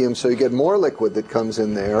volume, so you get more liquid that comes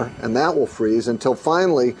in there, and that will freeze until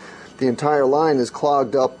finally the entire line is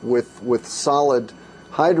clogged up with solid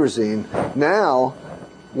hydrazine. Now,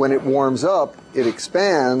 when it warms up, it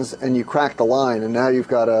expands, and you crack the line, and now you've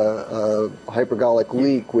got a hypergolic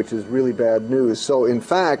leak, which is really bad news. So, in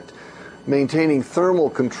fact, maintaining thermal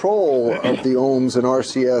control of the OMS and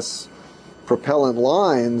RCS propellant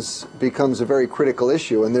lines becomes a very critical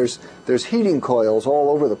issue, and there's heating coils all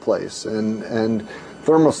over the place, and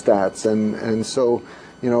thermostats, and so,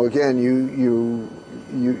 you know, again, you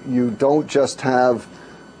don't just have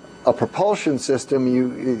a propulsion system.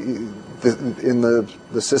 In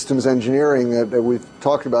the systems engineering that we've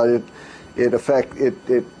talked about, it affects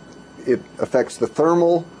the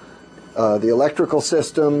thermal, the electrical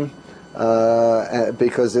system.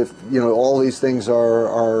 Because if all these things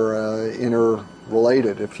are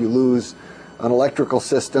interrelated. If you lose an electrical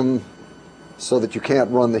system so that you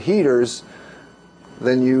can't run the heaters,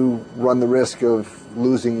 then you run the risk of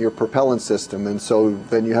losing your propellant system, and so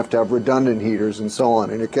then you have to have redundant heaters and so on,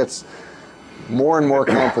 and it gets more and more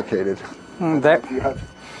complicated.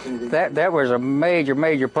 That was a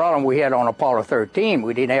major problem we had on Apollo 13.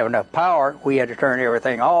 We didn't have enough power. We had to turn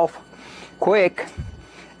everything off quick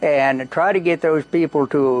and try to get those people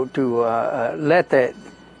to let the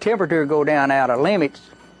temperature go down out of limits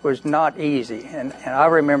was not easy. And I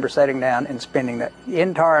remember sitting down and spending the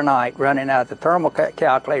entire night running out the thermal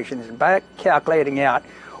calculations and back calculating out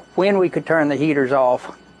when we could turn the heaters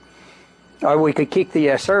off, or we could kick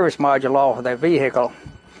the service module off of that vehicle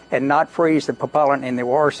and not freeze the propellant in the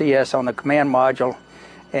RCS on the command module.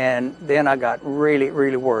 And then I got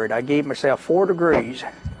really worried. I gave myself 4 degrees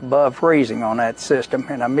above freezing on that system,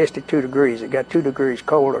 and I missed it 2 degrees. It got 2 degrees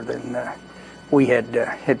colder than we had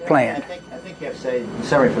planned. I think you have to say, in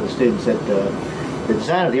summary for the students, that the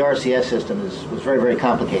design of the RCS system was very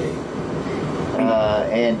complicated.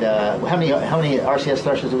 And how many RCS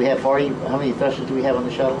thrusters do we have? 40? How many thrusters do we have on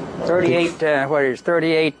the shuttle? 38.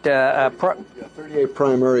 38. 38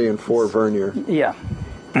 primary and 4 vernier. Yeah.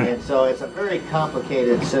 And so it's a very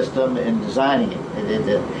complicated system in designing it.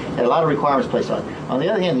 It had a lot of requirements placed on it. On the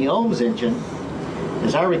other hand, the OMS engine,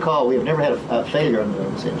 as I recall, we have never had a failure on the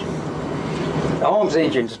OMS engine. The OMS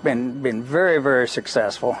engine's been very, very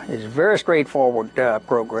successful. It's a very straightforward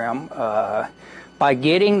program. By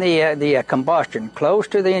getting the combustion close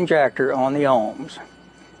to the injector on the OMS,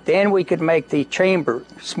 then we could make the chamber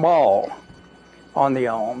small on the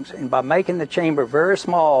OMS, and by making the chamber very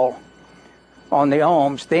small on the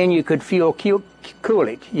OMS, then you could fuel cool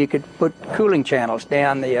it. You could put cooling channels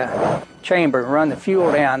down the chamber, run the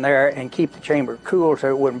fuel down there, and keep the chamber cool so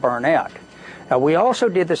it wouldn't burn out. Now, we also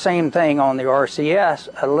did the same thing on the RCS,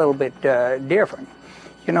 a little bit different.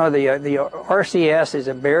 You know, the RCS is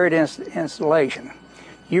a buried installation.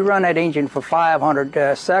 You run that engine for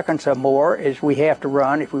 500 seconds or more, as we have to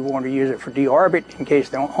run if we want to use it for deorbit in case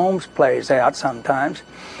the OMS plays out sometimes.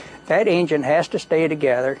 That engine has to stay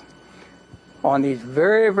together on these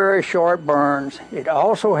very, very short burns. It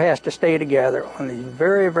also has to stay together on these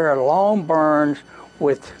very, very long burns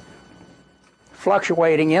with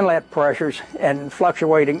fluctuating inlet pressures and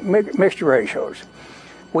fluctuating mixture ratios.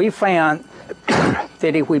 We found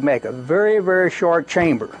that if we make a very, very short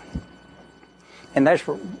chamber, and that's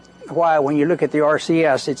why when you look at the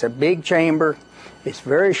RCS, it's a big chamber, it's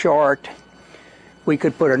very short. We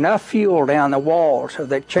could put enough fuel down the walls of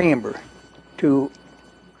that chamber to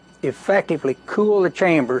effectively cool the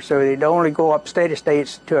chamber so that it only go up steady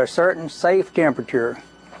states to a certain safe temperature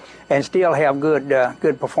and still have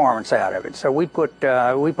good performance out of it. So we put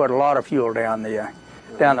a lot of fuel down the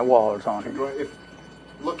walls on it. If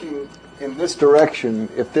looking in this direction,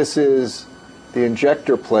 if this is the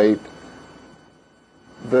injector plate,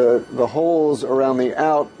 the holes around the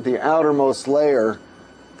outermost layer,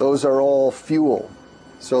 those are all fuel.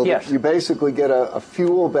 So yes. You basically get a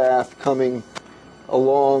fuel bath coming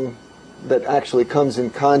along that actually comes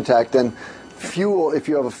in contact. And fuel, if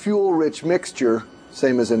you have a fuel-rich mixture,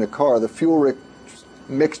 same as in a car, the fuel-rich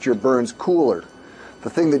mixture burns cooler. The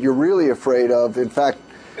thing that you're really afraid of, in fact,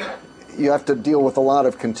 you have to deal with a lot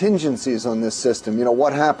of contingencies on this system. You know,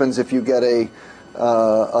 what happens if you get a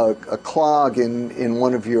clog in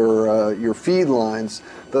one of your feed lines?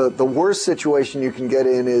 The worst situation you can get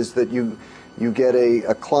in is that you get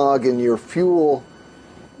a clog in your fuel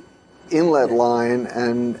inlet line,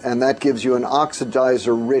 and that gives you an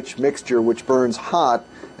oxidizer-rich mixture which burns hot,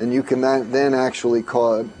 and you can then actually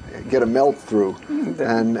get a melt through,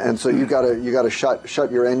 and so you got to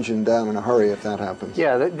shut your engine down in a hurry if that happens.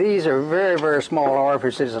 Yeah, these are very, very small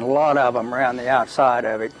orifices, and a lot of them around the outside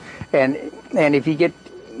of it, and if you get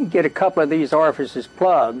a couple of these orifices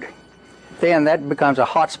plugged, then that becomes a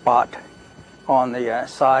hot spot on the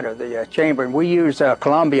side of the chamber. And we use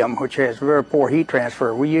columbium, which has very poor heat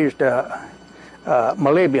transfer. We used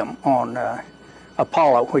molybdenum on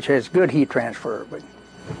Apollo, which has good heat transfer. But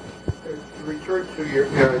to return to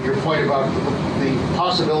your point about the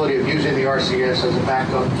possibility of using the RCS as a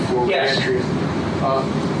backup for yes. reentry,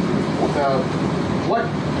 what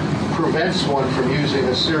prevents one from using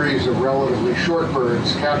a series of relatively short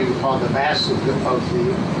burns, counting upon the mass of the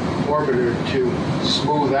orbiter to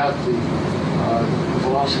smooth out the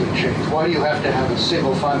velocity change? Why do you have to have a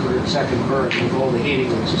single 500-second burn with all the heating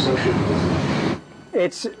that's associated with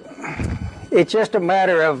it? It's just a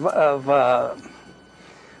matter of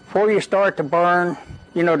before you start to burn,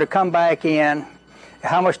 you know, to come back in,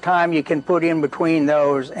 how much time you can put in between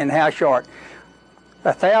those and how short.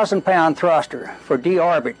 A 1,000-pound thruster for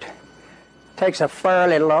deorbit takes a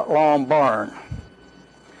fairly long burn,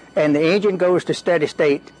 and the engine goes to steady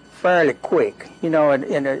state fairly quick, you know,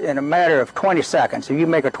 in a matter of 20 seconds. If you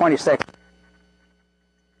make a 20-second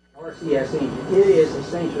RCS engine, it is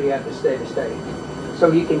essentially at the steady state.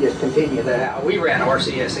 So you can just continue that out. We ran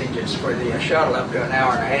RCS engines for the shuttle up to an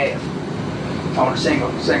hour and a half on a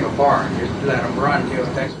single barn. Just let them run till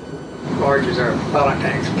it takes as large as our propellant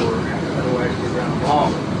tanks were. Otherwise, we run them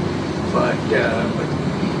longer. But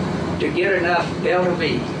to get enough delta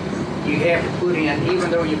V, you have to put in, even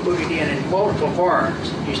though you put it in multiple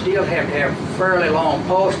burns, you still have to have fairly long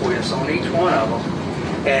pulse widths on each one of them,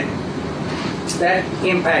 and that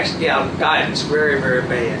impacts the guidance very, very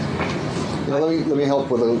bad. Yeah, let me help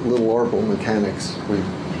with a little orbital mechanics. We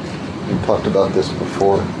talked about this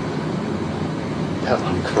before. Yeah,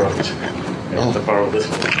 I'm corrupt. I have to borrow this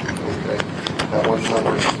one. Okay, that one's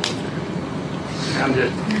number. I'm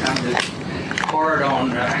just hard on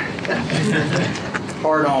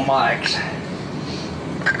mics.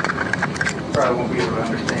 Probably won't be able to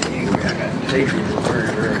understand English. I got safety very,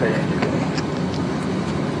 very bad.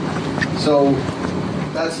 So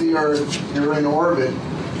that's you're in orbit.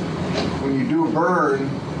 When you do a burn,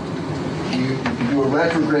 you do a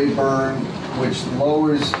retrograde burn, which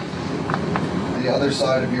lowers the other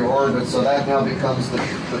side of your orbit, so that now becomes the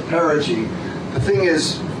perigee. The thing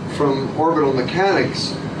is, from orbital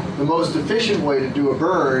mechanics, the most efficient way to do a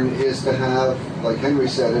burn is to have, like Henry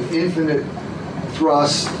said, an infinite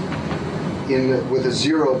thrust with a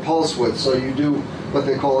zero pulse width. So you do what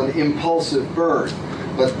they call an impulsive burn.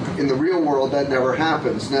 But in the real world, that never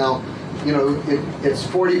happens. Now, you know, it's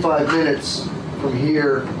 45 minutes from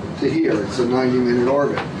here to here. It's a 90-minute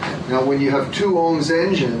orbit. Now, when you have 2 ohms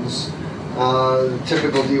engines,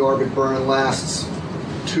 typical deorbit burn lasts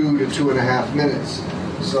 2 to 2.5 minutes.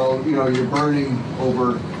 So, you know, you're burning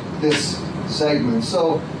over this segment.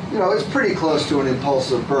 So, you know, it's pretty close to an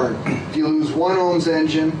impulsive burn. If you lose 1 ohms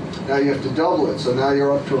engine, now you have to double it. So now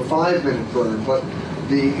you're up to a 5-minute burn. But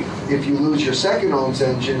if you lose your 2nd ohms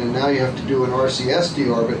engine and now you have to do an RCS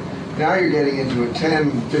deorbit, now you're getting into a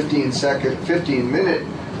 10, 15-minute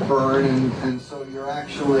burn, and so you're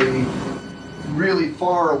actually really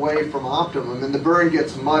far away from optimum, and the burn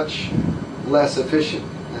gets much less efficient.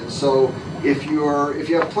 And so if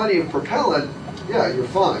you have plenty of propellant, yeah, you're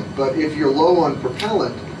fine. But if you're low on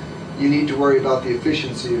propellant, you need to worry about the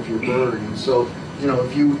efficiency of your burn. And so, you know,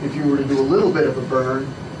 if you were to do a little bit of a burn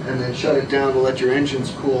and then shut it down to let your engines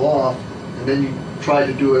cool off, and then you try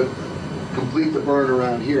to complete the burn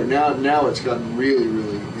around here, now it's gotten really,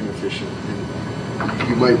 really inefficient, and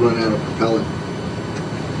you might run out of propellant.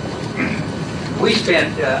 We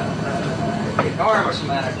spent an enormous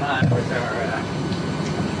amount of time with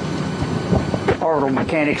our orbital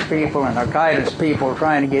mechanics people and our guidance people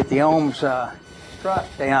trying to get the ohms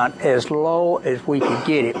thrust down as low as we could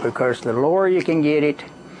get it, because the lower you can get it,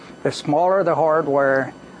 the smaller the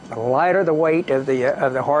hardware, the lighter the weight of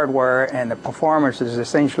the hardware, and the performance is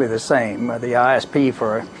essentially the same. The ISP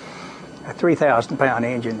for a 3,000-pound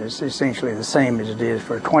engine is essentially the same as it is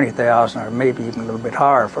for a 20,000, or maybe even a little bit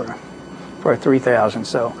higher for a 3,000.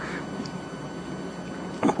 So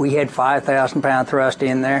we had 5,000-pound thrust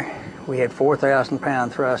in there. We had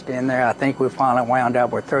 4,000-pound thrust in there. I think we finally wound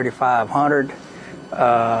up with 3,500.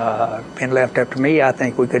 Been left up to me, I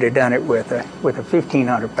think we could have done it with a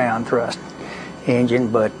 1,500-pound thrust engine,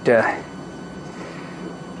 but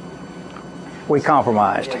we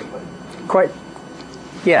compromised. Quite,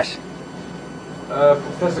 yes.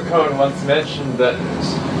 Professor Cohen once mentioned that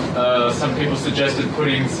some people suggested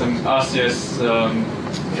putting some RCS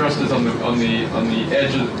thrusters on the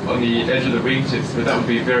edge of the wingtips, but that would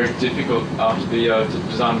be very difficult after the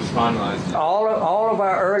design was finalized. All of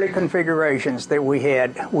our early configurations that we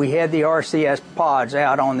had the RCS pods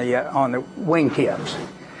out on the wingtips.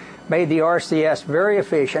 Made the RCS very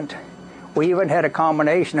efficient. We even had a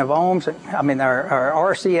combination of ohms. I mean, our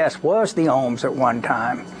RCS was the ohms at one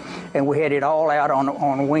time, and we had it all out on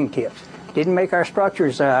wingtips. Didn't make our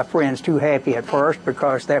structures friends too happy at first,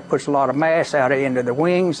 because that puts a lot of mass out into the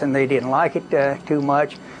wings, and they didn't like it too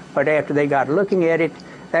much. But after they got looking at it,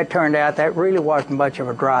 that turned out that really wasn't much of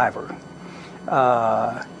a driver.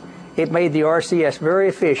 It made the RCS very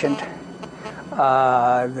efficient.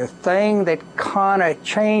 The thing that kind of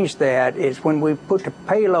changed that is when we put the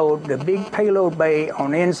big payload bay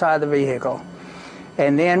on the inside of the vehicle,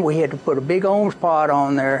 and then we had to put a big ohms pod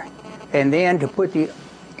on there, and then to put the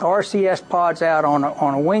RCS pods out on a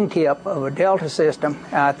wingtip of a Delta system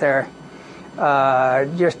out there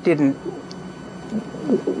just didn't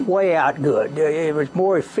weigh out good. It was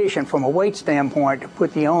more efficient from a weight standpoint to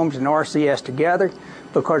put the ohms and RCS together,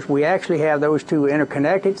 because we actually have those two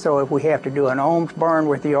interconnected. So if we have to do an ohms burn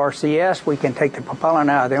with the RCS, we can take the propellant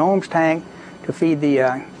out of the ohms tank to feed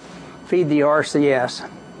the RCS,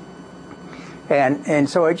 and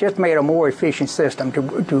so it just made a more efficient system to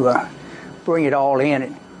bring it all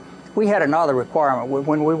in. We had another requirement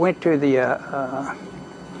when we went to the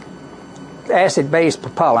acid-based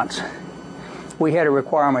propellants. We had a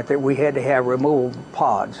requirement that we had to have removable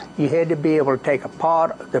pods. You had to be able to take a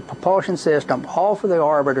pod, the propulsion system, off of the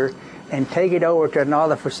orbiter and take it over to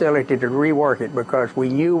another facility to rework it, because we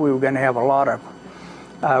knew we were going to have a lot of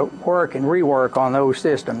work and rework on those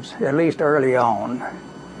systems, at least early on.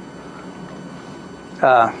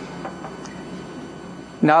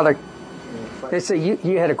 Let's see,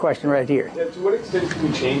 you had a question right here. Yeah, to what extent can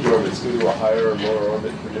we change orbits? Can we do a higher or lower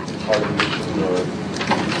orbit for different part of the mission, or?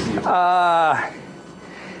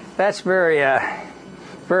 That's very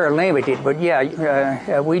limited, but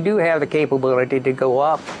yeah, we do have the capability to go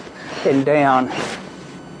up and down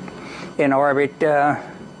in orbit. I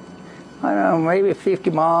don't know, maybe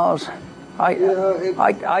 50 miles. I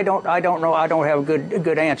don't know. I don't have a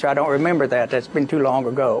good answer. I don't remember that. That's been too long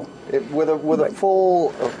ago. With a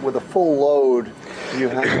full load, you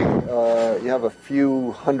have a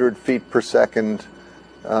few hundred feet per second.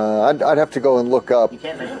 I'd have to go and look up. You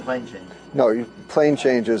can't make a plane change. No, plane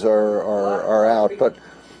changes are out. But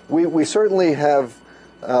we certainly have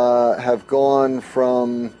gone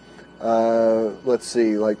from let's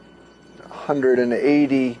see, like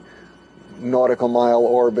 180 nautical mile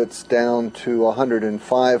orbits down to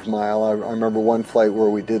 105 mile. I remember one flight where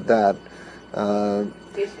we did that.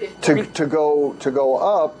 To go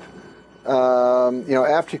up,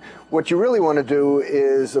 after what you really want to do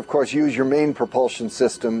is, of course, use your main propulsion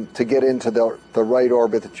system to get into the right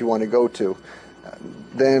orbit that you want to go to.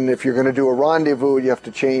 Then, if you're going to do a rendezvous, you have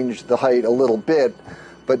to change the height a little bit,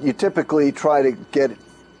 but you typically try to get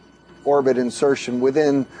orbit insertion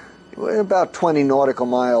within about 20 nautical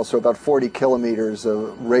miles, so about 40 kilometers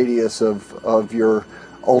of radius of your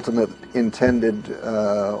ultimate intended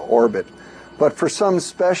orbit. But for some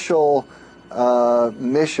special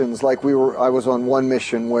missions, like I was on one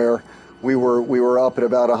mission where we were up at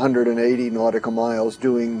about 180 nautical miles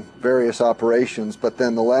doing various operations, but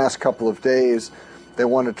then the last couple of days they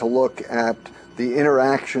wanted to look at the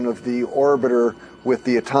interaction of the orbiter with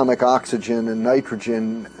the atomic oxygen and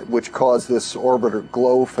nitrogen, which caused this orbiter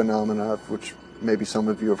glow phenomena, which maybe some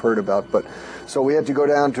of you have heard about. But so we had to go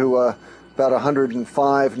down to about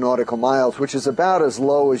 105 nautical miles, which is about as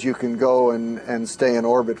low as you can go and stay in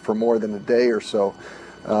orbit for more than a day or so.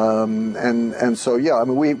 And so, yeah, I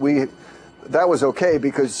mean, we that was okay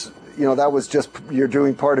because, that was just, you're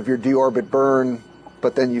doing part of your deorbit burn,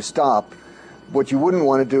 but then you stop. What you wouldn't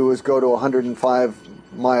want to do is go to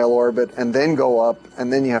 105-mile orbit and then go up,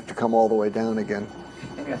 and then you have to come all the way down again.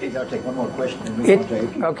 I think I'll take one more question.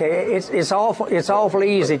 It's awful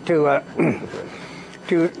easy to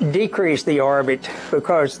decrease the orbit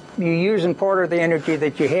because you're using part of the energy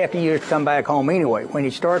that you have to use to come back home anyway. When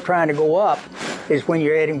you start trying to go up is when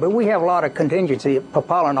you're adding, but we have a lot of contingency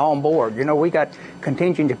propellant on board. We got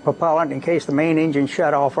contingency propellant in case the main engine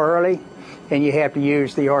shut off early and you have to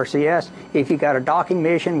use the RCS. If you got a docking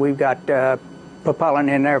mission, we've got propellant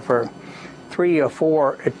in there for 3 or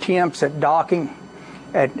 4 attempts at docking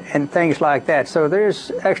and things like that. So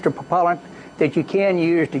there's extra propellant that you can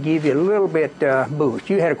use to give you a little bit boost.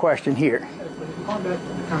 You had a question here. Going back to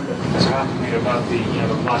the comment that Professor Hoffman made about the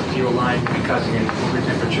the blocked fuel line causing an over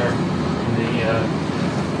temperature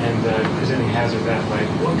and presenting hazard that way.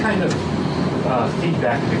 What kind of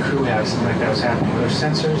feedback did the crew have? Something like that was happening. Were there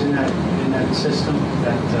sensors in that system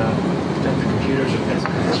that the computers or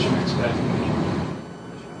physical instruments that?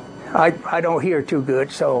 I don't hear too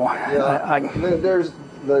good, so there's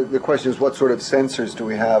the question is what sort of sensors do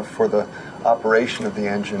we have for the operation of the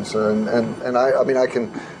engines, and I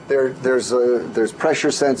can there's pressure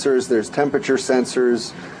sensors, there's temperature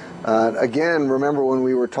sensors. Again, remember when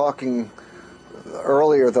we were talking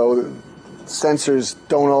earlier, though, sensors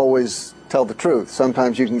don't always tell the truth.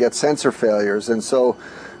 Sometimes you can get sensor failures, and so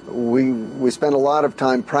we spend a lot of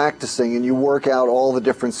time practicing, and you work out all the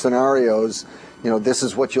different scenarios. This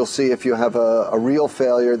is what you'll see if you have a real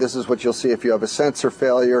failure. This is what you'll see if you have a sensor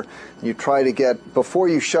failure. You try to get, before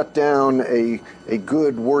you shut down a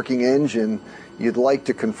good working engine, you'd like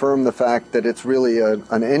to confirm the fact that it's really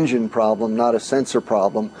an engine problem, not a sensor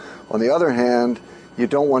problem. On the other hand, you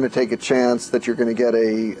don't want to take a chance that you're going to get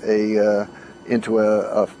into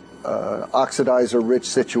a oxidizer-rich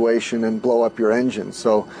situation and blow up your engine.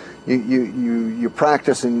 So you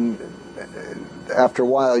practice, and after a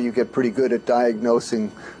while you get pretty good at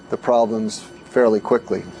diagnosing the problems fairly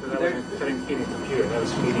quickly. So that wasn't feeding the computer, that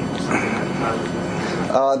was feeding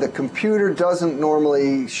something. The computer doesn't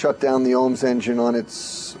normally shut down the OMS engine on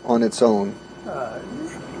its own.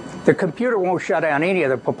 The computer won't shut down any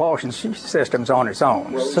of the propulsion systems on its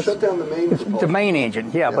own. Well, shut down the main propulsion. The main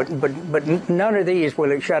engine, yeah. But none of these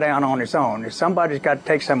will it shut down on its own. Somebody's got to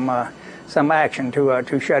take some action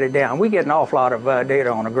to shut it down. We get an awful lot of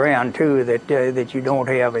data on the ground too that you don't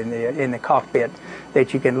have in the cockpit,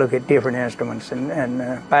 that you can look at different instruments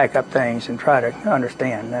and back up things and try to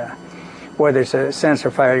understand whether it's a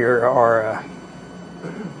sensor failure or.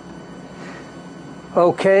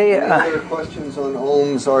 Okay. Any other questions on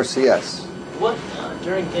OMS RCS? What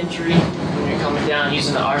during entry when you're coming down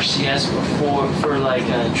using the RCS for like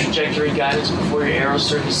trajectory guidance before your aero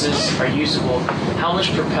surfaces are usable, how much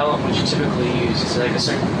propellant would you typically use? Is it like a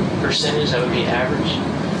certain percentage that would be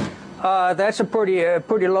average? That's a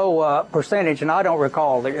pretty low percentage, and I don't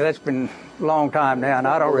recall. That's been a long time now, and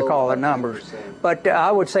I don't recall the numbers. But I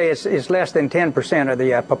would say it's less than 10% of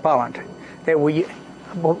the propellant that we.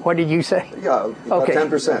 What did you say? Yeah, about okay.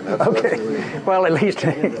 10%. Okay. Well, at least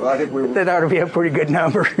that ought to be a pretty good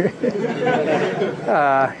number.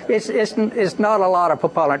 It's not a lot of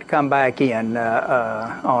propellant to come back in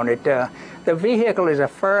on it. The vehicle is a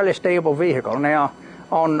fairly stable vehicle. Now,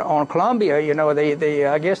 on Columbia, they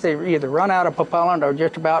I guess they either run out of propellant or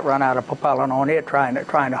just about run out of propellant on it, trying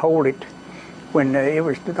to hold it when the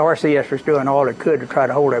RCS was doing all it could to try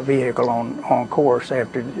to hold that vehicle on course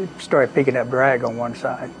after it started picking up drag on one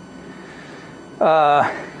side.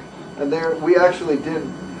 And we actually did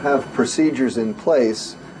have procedures in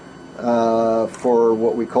place for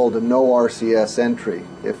what we called a no RCS entry.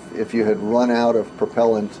 If you had run out of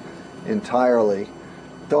propellant entirely,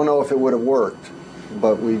 don't know if it would have worked,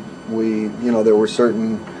 but we there were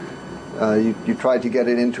certain you tried to get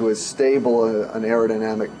it into as stable an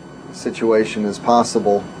aerodynamic situation as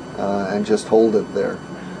possible and just hold it there.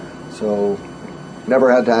 So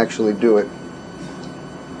never had to actually do it.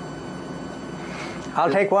 I'll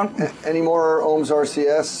take one. Any more OMS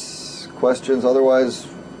RCS questions? Otherwise,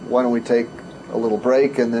 why don't we take a little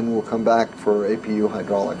break and then we'll come back for APU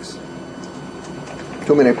hydraulics.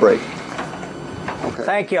 2-minute break. Okay.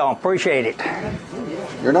 Thank y'all. Appreciate it.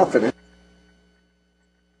 You're not finished.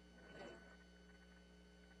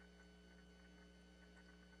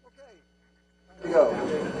 Okay. Here we go.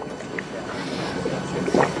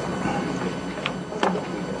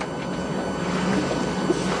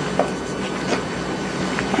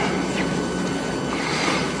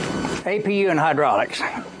 APU and hydraulics.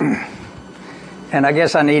 And I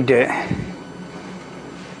guess I need to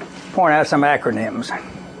point out some acronyms.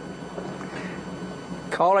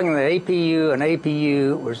 Calling the APU an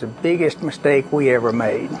APU was the biggest mistake we ever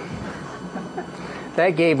made.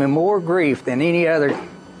 That gave me more grief than any other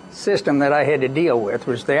system that I had to deal with,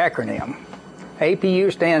 was the acronym.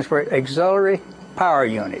 APU stands for Auxiliary Power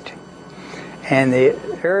Unit. And the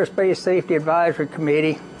Aerospace Safety Advisory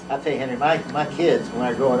Committee. I'll tell you, Henry, my kids, when I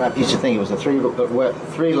was growing up, used to think it was a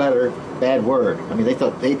three-letter bad word. I mean, they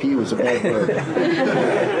thought APU was a bad word.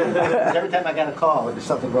 Every time I got a call, there was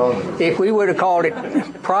something wrong with it. If we would have called it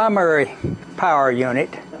Primary Power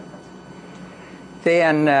Unit,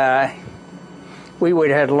 then we would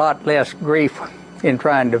have had a lot less grief in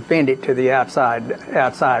trying to defend it to the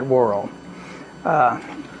outside world.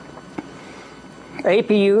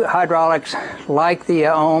 APU hydraulics, like the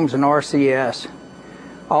OMS and RCS,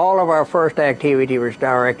 all of our first activity was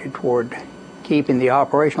directed toward keeping the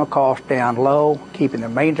operational cost down low, keeping the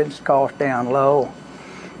maintenance cost down low,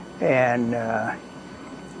 and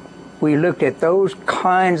we looked at those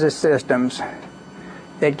kinds of systems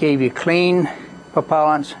that gave you clean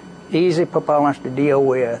propellants, easy propellants to deal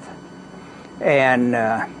with, and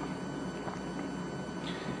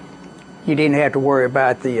you didn't have to worry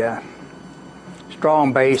about the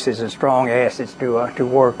strong bases and strong acids to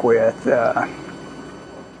work with.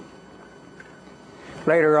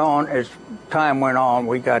 Later on, as time went on,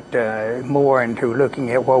 we got more into looking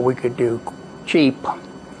at what we could do cheap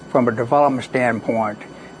from a development standpoint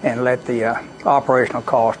and let the operational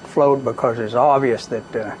cost float, because it's obvious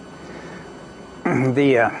that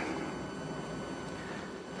the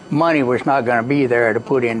money was not going to be there to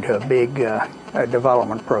put into a big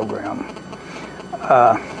development program.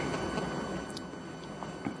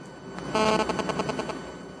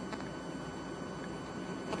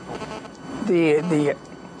 The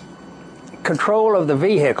control of the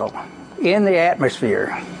vehicle in the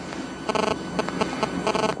atmosphere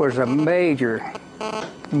was a major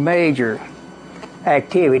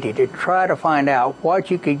activity to try to find out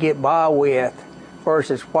what you could get by with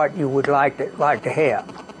versus what you would like to have.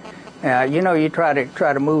 You try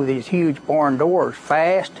to move these huge barn doors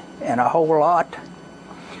fast and a whole lot.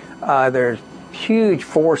 There's huge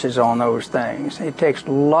forces on those things. It takes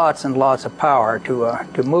lots and lots of power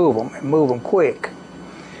to move them, and move them quick.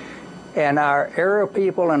 And our aero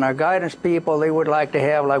people and our guidance people, they would like to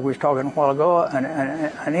have, like we was talking a while ago,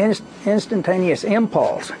 an instantaneous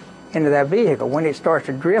impulse into that vehicle. When it starts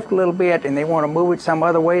to drift a little bit and they want to move it some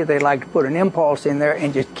other way, they like to put an impulse in there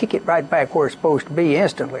and just kick it right back where it's supposed to be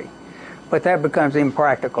instantly. But that becomes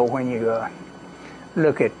impractical when you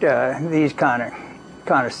look at these kind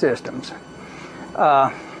of systems.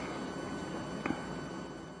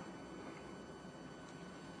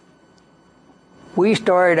 We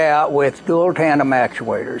started out with dual tandem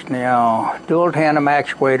actuators. Now, dual tandem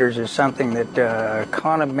actuators is something that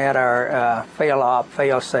kind of met our fail-op,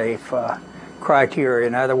 fail-safe criteria.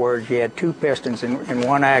 In other words, you had two pistons in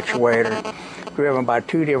one actuator driven by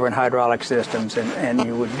two different hydraulic systems, and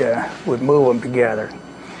you would move them together.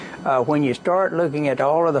 When you start looking at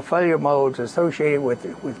all of the failure modes associated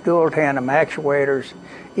with dual tandem actuators,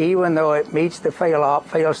 even though it meets the fail-op,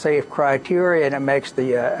 fail-safe criteria and it makes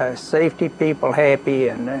the safety people happy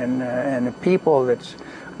and the people that's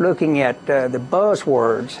looking at the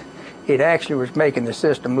buzzwords, it actually was making the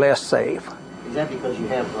system less safe. Is that because you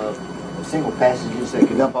have single passages that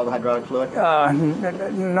could dump all the hydraulic fluid?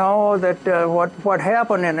 No, what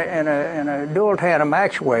happened in a dual tandem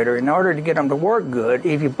actuator, in order to get them to work good,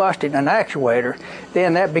 if you busted an actuator,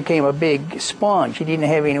 then that became a big sponge. You didn't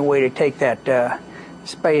have any way to take that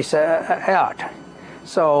space out.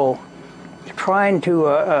 So trying to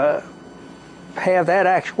have that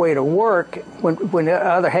actuator work when the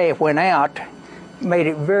other half went out made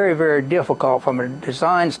it very, very difficult from a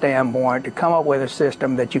design standpoint to come up with a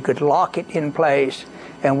system that you could lock it in place.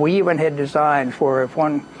 And we even had designs where if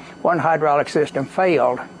one hydraulic system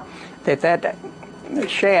failed, that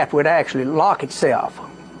shaft would actually lock itself.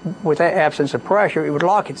 With the absence of pressure, it would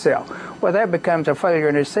lock itself. Well, that becomes a failure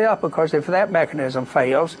in itself, because if that mechanism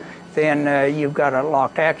fails, then you've got a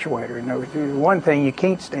locked actuator. And one thing you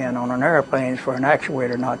can't stand on an airplane is for an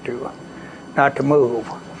actuator not to move.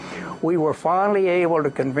 We were finally able to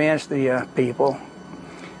convince the people,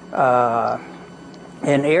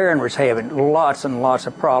 and Aaron was having lots and lots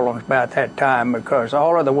of problems about that time, because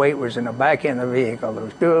all of the weight was in the back end of the vehicle.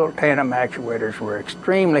 Those dual tandem actuators were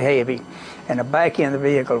extremely heavy, and the back end of the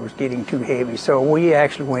vehicle was getting too heavy. So we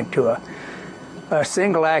actually went to a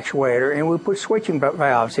single actuator, and we put switching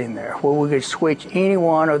valves in there where we could switch any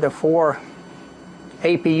one of the 4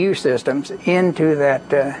 APU systems into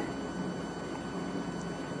that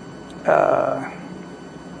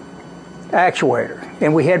actuator,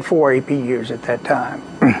 and we had 4 APUs at that time.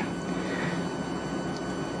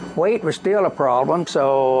 Weight was still a problem,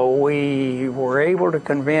 so we were able to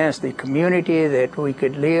convince the community that we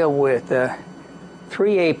could live with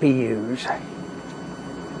 3 APUs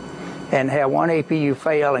and have 1 APU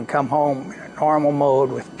fail and come home in normal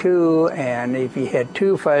mode with 2, and if you had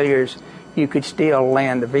 2 failures, you could still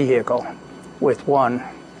land the vehicle with one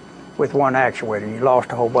actuator. You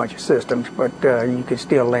lost a whole bunch of systems, but you could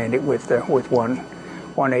still land it with one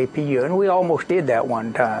APU. And we almost did that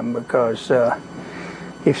one time, because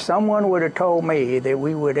if someone would have told me that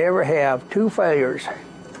we would ever have 2 failures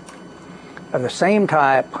of the same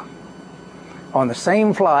type on the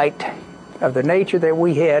same flight of the nature that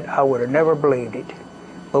we had, I would have never believed it.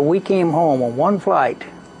 But we came home on one flight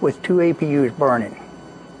with 2 APUs burning.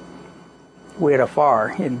 We had a fire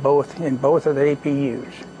in both of the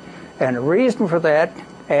APUs. And the reason for that,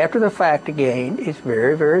 after the fact again, is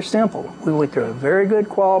very, very simple. We went through a very good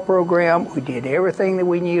qual program. We did everything that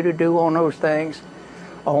we knew to do on those things,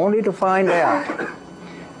 only to find out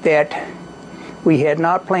that we had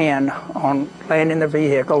not planned on landing the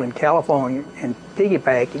vehicle in California and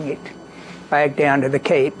piggybacking it back down to the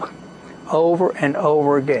Cape over and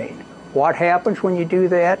over again. What happens when you do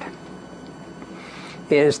that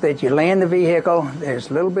is that you land the vehicle, there's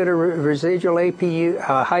a little bit of residual APU,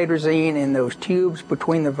 hydrazine in those tubes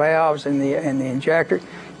between the valves and the injector.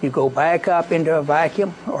 You go back up into a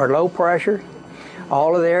vacuum or low pressure,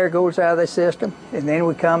 all of the air goes out of the system, and then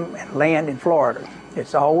we come and land in Florida.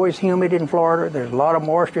 It's always humid in Florida, there's a lot of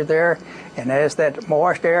moisture there, and as that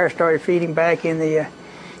moist air started feeding back in the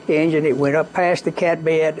engine, it went up past the cat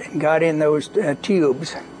bed and got in those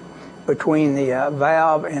tubes between the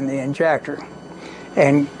valve and the injector,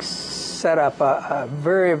 and set up a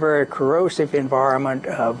very, very corrosive environment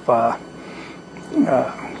of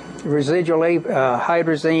residual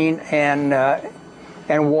hydrazine and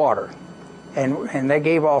water. And they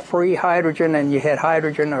gave off free hydrogen, and you had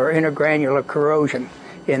hydrogen or intergranular corrosion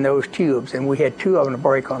in those tubes, and we had 2 of them to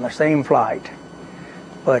break on the same flight.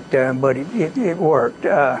 But it worked.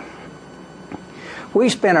 We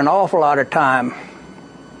spent an awful lot of time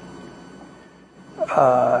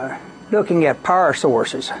looking at power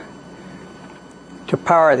sources to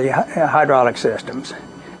power the hydraulic systems.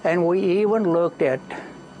 And we even looked at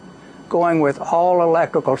going with all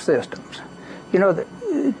electrical systems. You know, the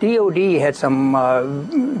DOD had some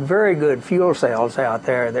very good fuel cells out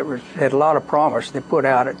there that had a lot of promise. They put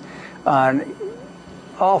out an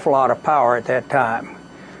awful lot of power at that time.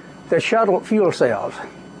 The shuttle fuel cells.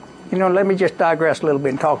 You know, let me just digress a little bit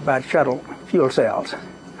and talk about shuttle fuel cells.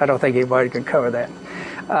 I don't think anybody can cover that.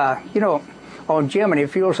 You know, on Gemini,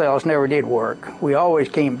 fuel cells never did work. We always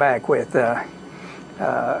came back with half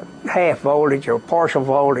voltage or partial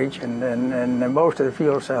voltage, and most of the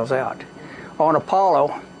fuel cells out. On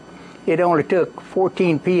Apollo, it only took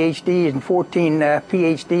 14 PhDs and 14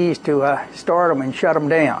 PhDs to start them and shut them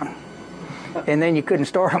down. And then you couldn't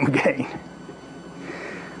start them again.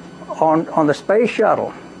 On the space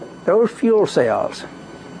shuttle, those fuel cells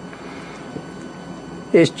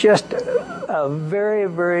is just a very,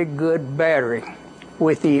 very good battery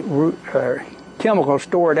with the chemicals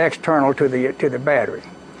stored external to the battery.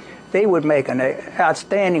 They would make an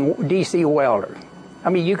outstanding DC welder. I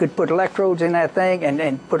mean, you could put electrodes in that thing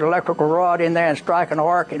and put electrical rod in there and strike an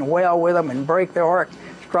arc and weld with them and break the arc,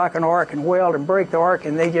 strike an arc and weld and break the arc,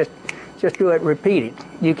 and they just do it repeated.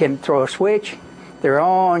 You can throw a switch, they're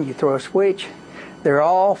on, you throw a switch, they're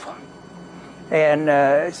off,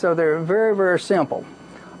 and so they're very, very simple.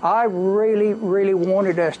 I really, really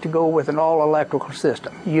wanted us to go with an all-electrical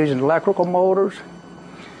system, using electrical motors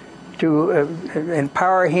and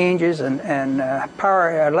power hinges and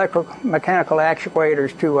power electromechanical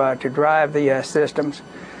actuators to drive the systems,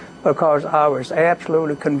 because I was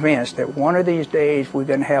absolutely convinced that one of these days we're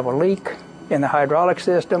going to have a leak in the hydraulic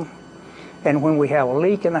system, and when we have a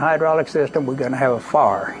leak in the hydraulic system, we're going to have a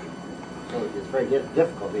fire. So it's very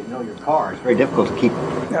difficult. You know your car. It's very difficult to keep.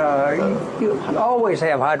 You always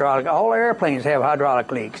have hydraulic. All airplanes have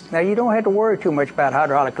hydraulic leaks. Now you don't have to worry too much about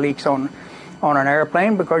hydraulic leaks on an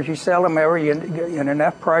airplane, because you seldom ever in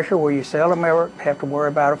enough pressure where you seldom ever have to worry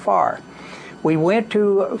about a fire. We went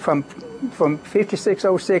from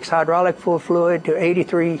 5606 hydraulic full fluid to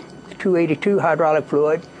 282 hydraulic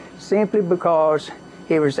fluid simply because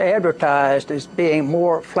it was advertised as being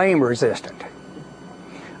more flame resistant.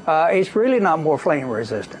 It's really not more flame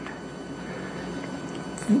resistant.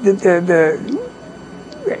 The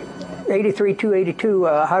 282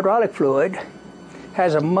 hydraulic fluid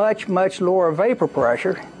has a much, much lower vapor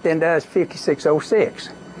pressure than does 5606.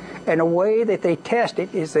 And the way that they test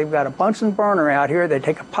it is they've got a Bunsen burner out here. They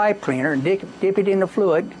take a pipe cleaner and dip it in the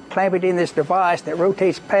fluid, clamp it in this device that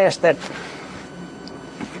rotates past that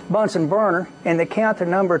Bunsen burner, and they count the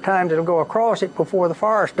number of times it'll go across it before the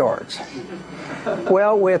fire starts.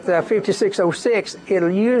 Well, with 5606, it'll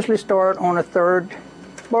usually start on a third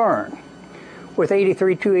burn. With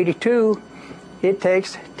 282, it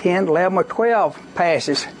takes 10, 11, or 12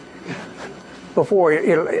 passes before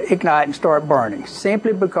it'll ignite and start burning,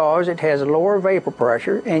 simply because it has a lower vapor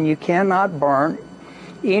pressure, and you cannot burn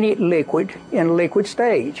any liquid in liquid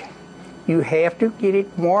stage. You have to get it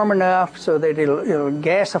warm enough so that it'll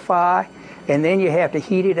gasify, and then you have to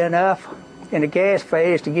heat it enough in the gas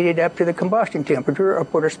phase to get it up to the combustion temperature, or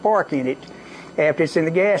put a spark in it after it's in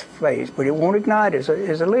the gas phase, but it won't ignite as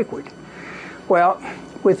a liquid. Well,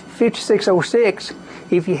 with 5606,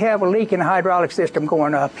 if you have a leak in the hydraulic system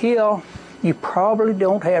going uphill, you probably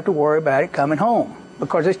don't have to worry about it coming home,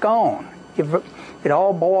 because it's gone. It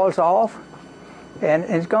all boils off and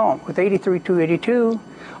it's gone. With 282,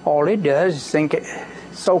 all it does is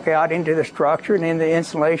soak out into the structure and in the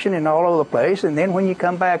insulation and all over the place, and then when you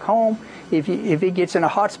come back home, if it gets in a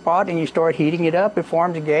hot spot and you start heating it up, it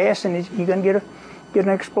forms a gas, and you're going to get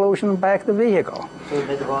an explosion in the back of the vehicle. So you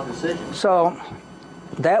made the wrong decision. So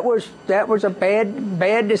that was a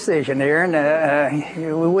bad decision there, and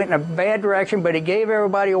we went in a bad direction, but it gave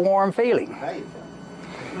everybody a warm feeling.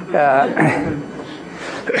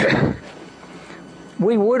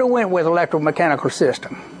 We would have went with electromechanical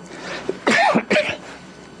system,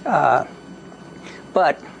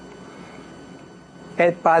 but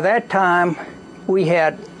by that time we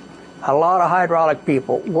had a lot of hydraulic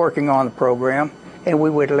people working on the program, and we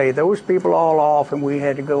would lay those people all off, and we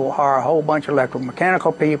had to go hire a whole bunch of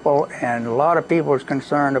electromechanical people, and a lot of people was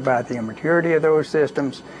concerned about the immaturity of those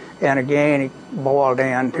systems, and again it boiled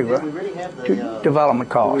down to development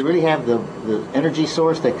costs. Do we really have the energy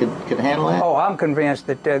source that could handle that? Oh, I'm convinced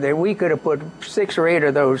that we could have put 6 or 8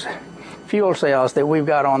 of those fuel cells that we've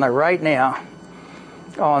got on there right now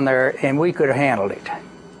on there, and we could have handled it.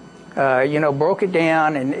 Broke it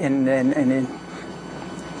down, and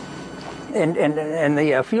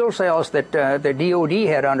the fuel cells that the DOD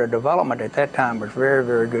had under development at that time was very,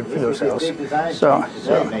 very good fuel cells. So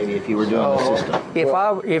maybe if you were doing the system.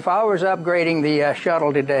 If I was upgrading the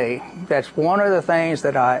shuttle today, that's one of the things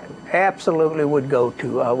that I absolutely would go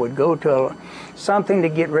to. I would go to something to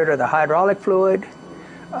get rid of the hydraulic fluid.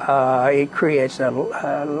 It creates a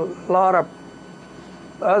lot of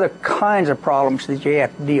other kinds of problems that you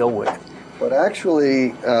have to deal with. But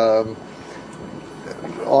actually,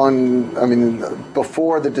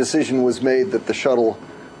 before the decision was made that the shuttle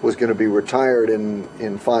was going to be retired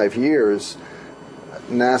in 5 years,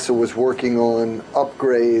 NASA was working on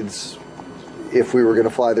upgrades if we were going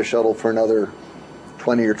to fly the shuttle for another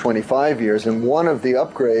 20 or 25 years. And one of the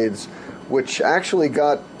upgrades, which actually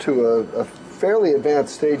got to a fairly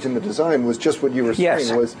advanced stage in the design, was just what you were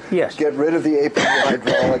saying, was get rid of the APU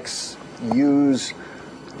hydraulics, use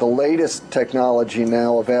the latest technology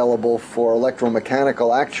now available for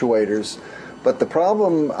electromechanical actuators. But the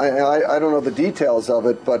problem, I don't know the details of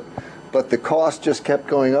it, but the cost just kept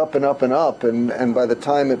going up and up and up, and by the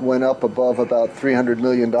time it went up above about $300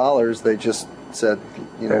 million, they just said,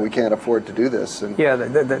 you know, we can't afford to do this. And yeah,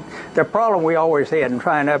 the problem we always had in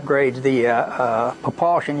trying to upgrade the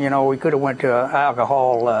propulsion, you know, we could have went to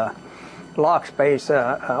alcohol lock space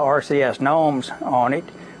RCS gnomes on it.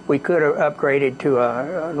 We could have upgraded to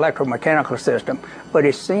an electromechanical system, but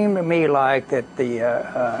it seemed to me like that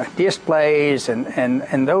the displays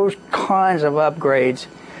and those kinds of upgrades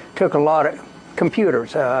took a lot of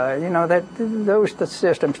computers. You know, those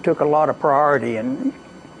systems took a lot of priority in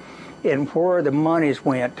where the monies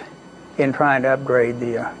went in trying to upgrade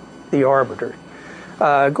the orbiter.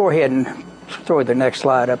 Go ahead and throw the next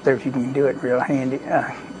slide up there if you can do it real handy.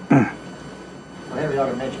 I have the ought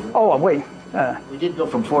to mention. Oh, wait. We did go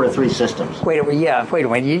from 4 to 3 systems. Wait a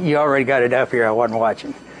minute. You already got it up here. I wasn't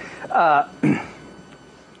watching.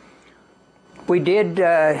 We did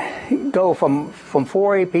go from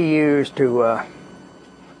 4 APUs to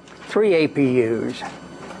 3 APUs,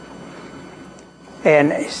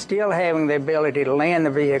 and still having the ability to land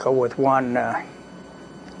the vehicle with one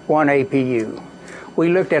APU. We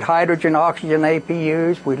looked at hydrogen-oxygen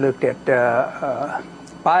APUs. We looked at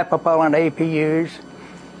bipropellant APUs.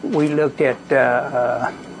 We looked at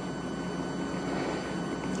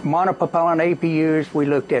monopropellant APUs. We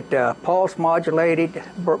looked at pulse modulated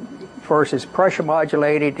versus pressure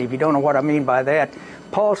modulated. If you don't know what I mean by that,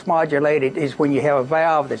 pulse modulated is when you have a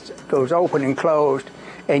valve that goes open and closed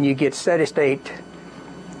and you get steady state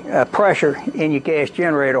pressure in your gas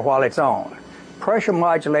generator while it's on. Pressure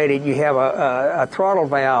modulated, you have a throttle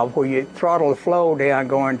valve where you throttle the flow down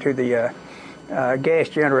going to the gas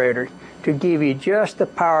generator to give you just the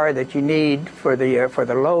power that you need for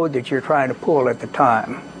the load that you're trying to pull at the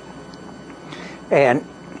time. And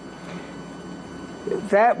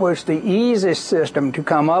that was the easiest system to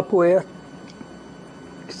come up with,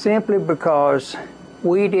 simply because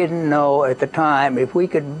we didn't know at the time if we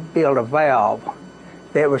could build a valve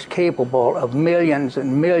that was capable of millions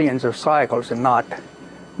and millions of cycles and not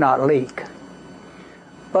leak.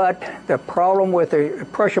 But the problem with the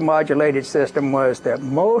pressure modulated system was that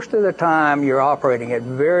most of the time you're operating at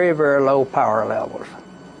very, very low power levels.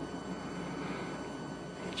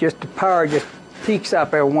 Just the power just peaks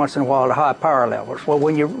up every once in a while to high power levels. Well,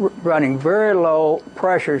 when you're running very low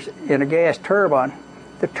pressures in a gas turbine,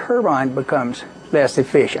 the turbine becomes less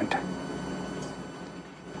efficient.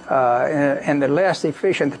 And the less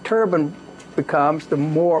efficient the turbine becomes, the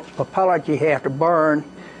more propellant you have to burn,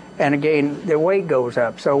 and again, the weight goes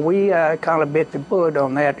up. So we kind of bit the bullet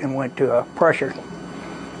on that and went to a pressure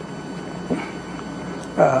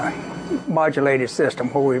modulated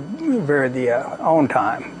system where we varied the on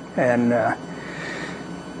time. And the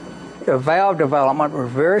valve development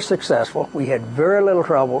was very successful. We had very little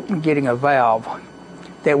trouble getting a valve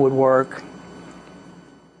that would work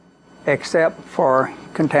except for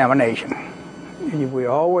contamination. We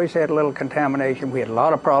always had a little contamination. We had a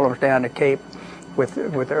lot of problems down the Cape with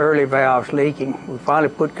the early valves leaking. We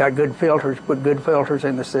finally got good filters, put good filters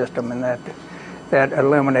in the system, and that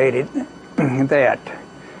eliminated that.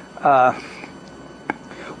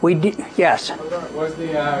 We did, yes. Was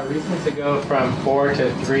the reason to go from 4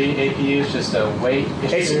 to 3 APUs just a weight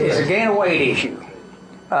issue? It's again a weight issue.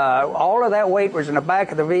 All of that weight was in the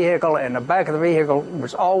back of the vehicle, and the back of the vehicle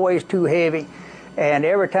was always too heavy. And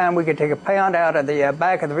every time we could take a pound out of the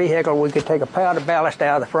back of the vehicle, we could take a pound of ballast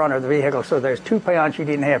out of the front of the vehicle. So there's 2 pounds you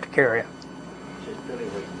didn't have to carry.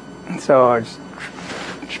 So it's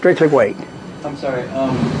strictly weight. I'm sorry.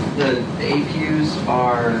 The APUs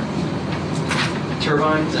are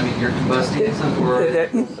turbines. I mean, you're combusting some, or the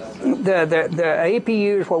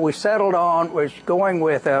APUs. What we settled on was going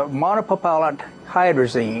with a monopropellant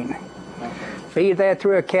hydrazine. Feed that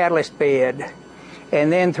through a catalyst bed, and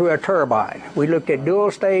then through a turbine. We looked at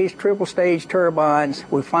dual stage, triple stage turbines.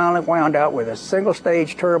 We finally wound up with a single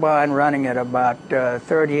stage turbine running at about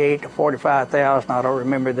 38 to 45,000, I don't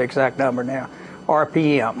remember the exact number now,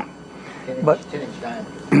 RPM. 10-inch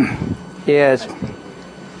diameter. Yes,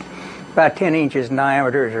 about 10 inches in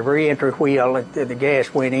diameter. It's a re-entry wheel. The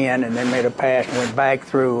gas went in and then made a pass and went back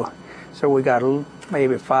through. So we got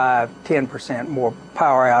maybe 5–10% more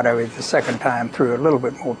power out of it the second time through, a little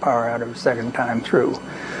bit more power out of it the second time through.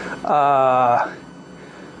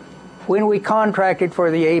 When we contracted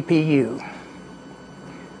for the APU,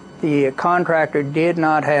 the contractor did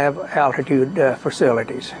not have altitude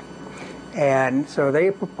facilities. And so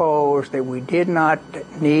they proposed that we did not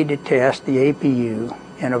need to test the APU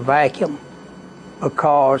in a vacuum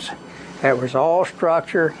because that was all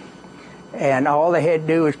structure, and all they had to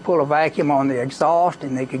do was pull a vacuum on the exhaust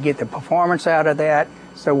and they could get the performance out of that.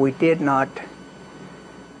 So we did not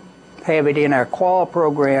have it in our qual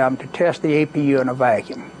program to test the APU in a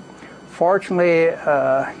vacuum. Fortunately,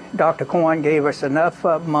 Dr. Coyne gave us enough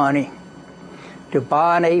money to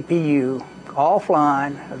buy an APU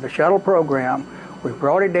offline of the shuttle program. We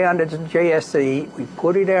brought it down to the JSC, we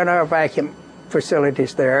put it in our vacuum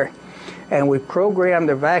facilities there, and we programmed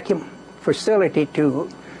the vacuum facility to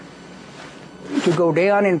go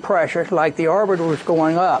down in pressure like the orbiter was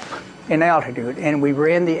going up in altitude, and we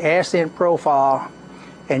ran the ascent profile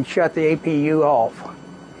and shut the APU off,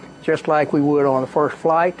 just like we would on the first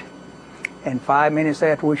flight, and 5 minutes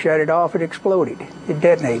after we shut it off, it exploded. It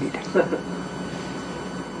detonated.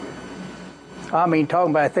 I mean, talking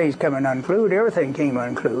about things coming unglued, everything came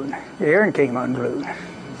unglued. Aaron came unglued.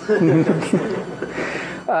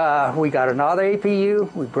 We got another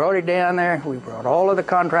APU, we brought it down there, we brought all of the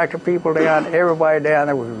contractor people down, everybody down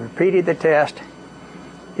there, we repeated the test.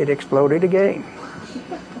 It exploded again.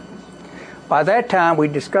 By that time, we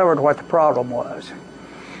discovered what the problem was.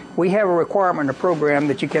 We have a requirement in the program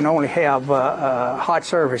that you can only have hot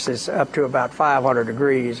surfaces up to about 500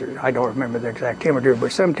 degrees. Or I don't remember the exact temperature,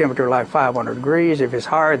 but some temperature like 500 degrees. If it's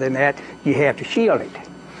higher than that, you have to shield it.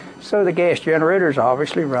 So the gas generator is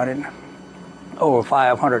obviously running over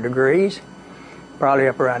 500 degrees, probably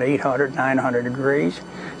up around 800, 900 degrees.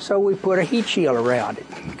 So we put a heat shield around it,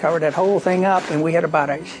 covered that whole thing up, and we had about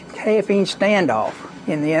a half-inch standoff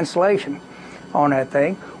in the insulation on that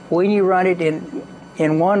thing. When you run it in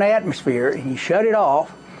 1 atmosphere and you shut it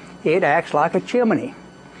off, it acts like a chimney.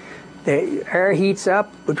 The air heats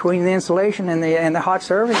up between the insulation and the hot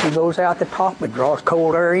surface and goes out the top. It draws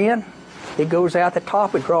cold air in. It goes out the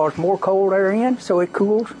top. It draws more cold air in, so it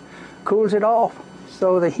cools it off.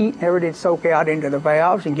 So the heat never did soak out into the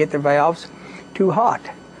valves and get the valves too hot.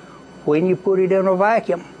 When you put it in a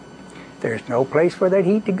vacuum, there's no place for that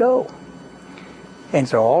heat to go. And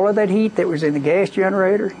so all of that heat that was in the gas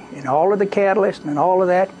generator and all of the catalyst and all of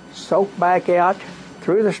that soaked back out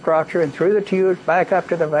through the structure and through the tubes back up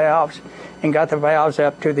to the valves and got the valves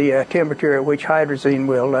up to the temperature at which hydrazine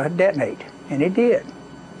will detonate. And it did.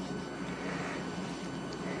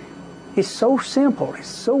 It's so simple. It's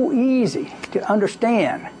so easy to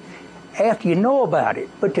understand after you know about it,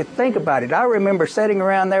 but to think about it. I remember sitting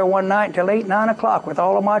around there one night until 8, 9 o'clock with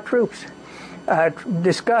all of my troops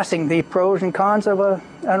discussing the pros and cons of an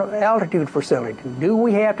altitude facility. Do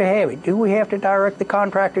we have to have it? Do we have to direct the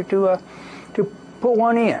contractor to put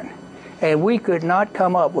one in? And we could not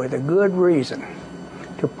come up with a good reason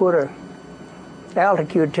to put an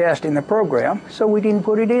altitude test in the program, so we didn't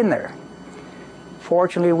put it in there.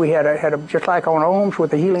 Fortunately, we had a just like on OMS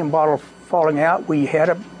with the helium bottle falling out, we had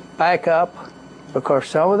a backup because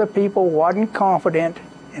some of the people wasn't confident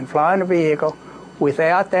in flying the vehicle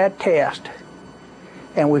without that test.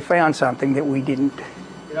 And we found something that we didn't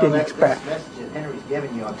expect. That message that Henry's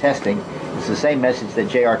giving you on testing is the same message that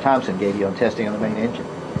J.R. Thompson gave you on testing on the main engine.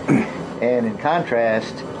 And in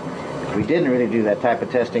contrast, we didn't really do that type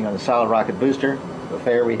of testing on the solid rocket booster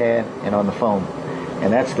affair we had and on the foam.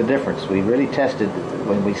 And that's the difference. We really tested,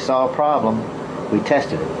 when we saw a problem, we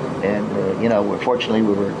tested it. And, fortunately,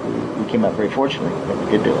 we came out very fortunately that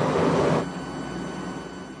we did do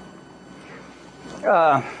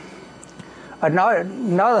it.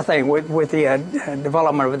 Another thing with the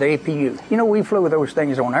development of the APU, we flew those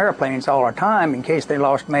things on airplanes all the time in case they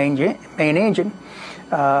lost main engine,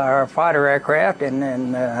 or fighter aircraft,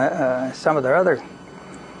 and some of the other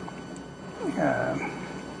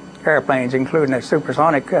airplanes, including a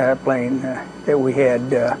supersonic plane that we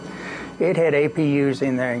had. It had APUs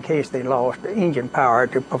in there in case they lost engine power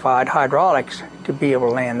to provide hydraulics to be able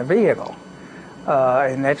to land the vehicle.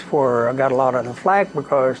 And that's where I got a lot of the flack,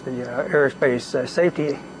 because the Aerospace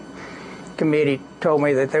Safety Committee told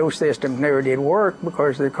me that those systems never did work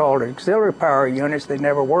because they're called auxiliary power units. They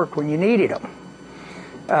never worked when you needed them.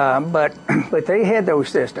 But they had those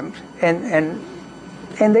systems, and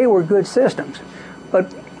they were good systems.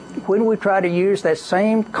 But when we tried to use that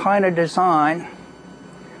same kind of design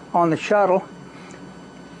on the shuttle,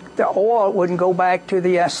 the oil wouldn't go back to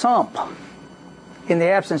the sump. In the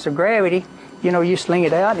absence of gravity, you sling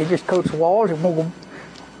it out and it just coats the walls. It won't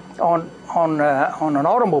go on an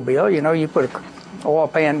automobile. You put an oil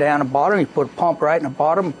pan down the bottom, you put a pump right in the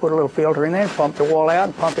bottom, and put a little filter in there, and pump the oil out,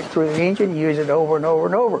 and pump it through the engine, use it over and over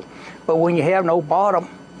and over. But when you have no bottom,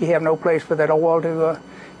 you have no place for that oil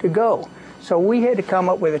to go. So we had to come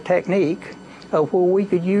up with a technique of where we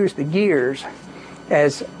could use the gears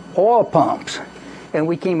as oil pumps. And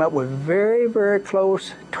we came up with very, very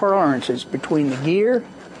close tolerances between the gear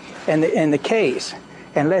and the case,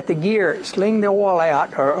 and let the gear sling the oil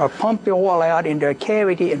out or pump the oil out into a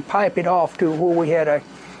cavity and pipe it off to where we had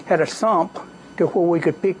a sump to where we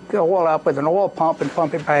could pick the oil up with an oil pump and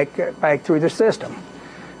pump it back through the system.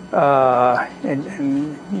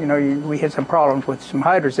 And you know, we had some problems with some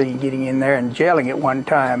hydrazine getting in there and gelling at one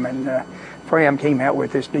time, and Fram came out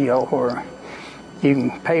with this deal where you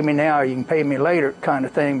can pay me now or you can pay me later kind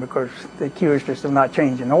of thing, because they accused us of not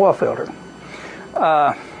changing the oil filter.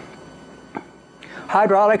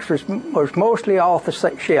 Hydraulics was mostly off the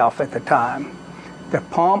shelf at the time. The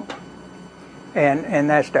pump and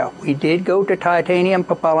that stuff. We did go to titanium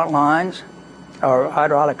propellant lines or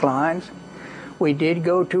hydraulic lines. We did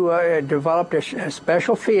go to developed a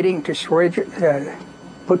special fitting to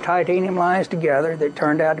put titanium lines together that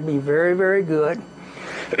turned out to be very, very good.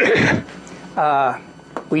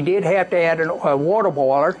 We did have to add a water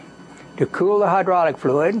boiler to cool the hydraulic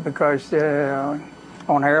fluid, because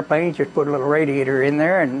on airplanes just put a little radiator in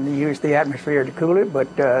there and use the atmosphere to cool it,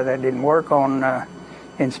 but that didn't work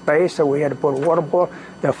in space, so we had to put a water boiler.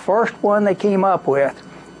 The first one they came up with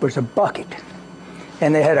was a bucket,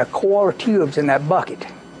 and they had a coil of tubes in that bucket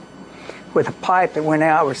with a pipe that went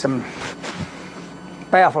out with some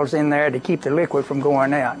baffles in there to keep the liquid from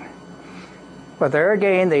going out. But there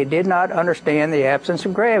again, they did not understand the absence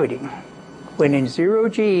of gravity. When in 0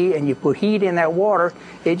 G and you put heat in that water,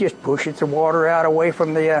 it just pushes the water out away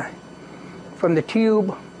from the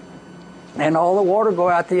tube, and all the water go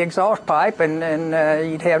out the exhaust pipe, and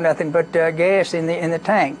you'd have nothing but gas in the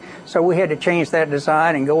tank. So we had to change that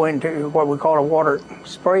design and go into what we call a water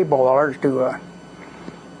spray boiler to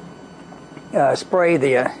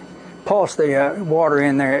pulse the water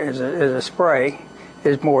in there as a spray.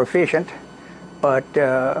 Is more efficient, but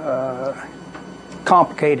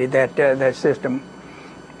complicated that system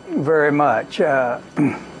very much. And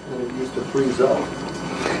it used to freeze up.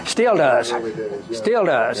 Still does. Days, yeah. Still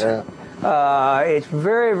does. Yeah. It's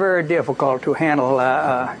very, very difficult to handle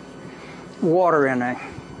water in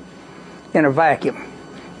a vacuum.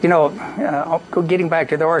 You know, getting back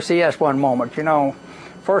to the RCS one moment, you know,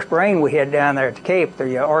 first rain we had down there at the Cape, the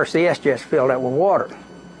RCS just filled up with water.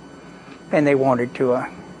 And they wanted to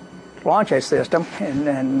launch that system,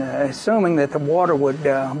 and assuming that the water would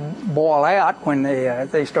boil out when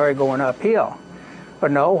they started going uphill. But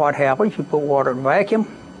no, what happens, you put water in a vacuum,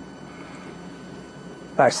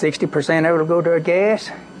 about 60% of it will go to a gas,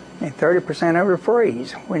 and 30% of it will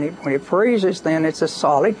freeze. When it freezes, then it's a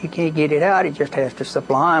solid. You can't get it out. It just has to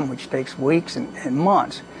sublime, which takes weeks and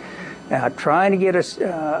months. Now, trying to get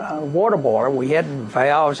a water boiler, we had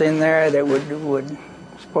valves in there that would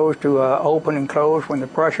supposed to open and close when the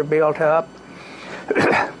pressure built up.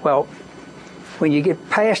 Well, when you get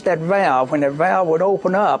past that valve, when that valve would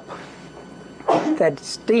open up, that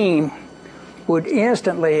steam would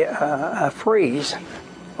instantly freeze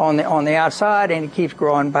on the outside, and it keeps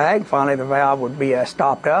growing back. Finally, the valve would be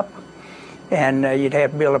stopped up, and you'd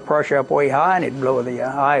have to build the pressure up way high, and it'd blow the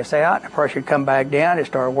ice out. The pressure would come back down. It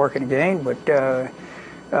started working again, but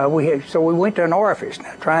so we went to an orifice.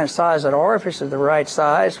 Now, try and size that orifice is the right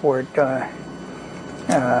size where it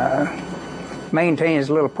maintains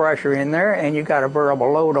a little pressure in there, and you got a variable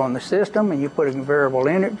load on the system, and you put a variable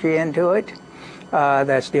energy into it.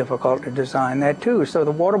 That's difficult to design that too. So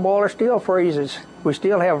the water boiler still freezes. We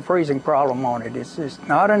still have a freezing problem on it. It's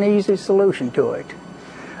not an easy solution to it.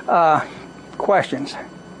 Questions?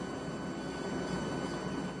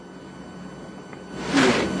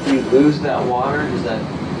 Do you lose that water? Does that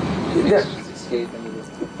escape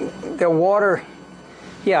into the water?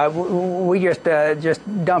 Yeah, we just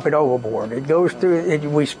dump it overboard. It goes through.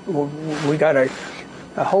 We got a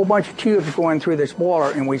whole bunch of tubes going through this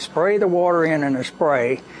boiler, and we spray the water in a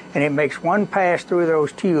spray, and it makes one pass through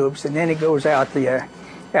those tubes, and then it goes out the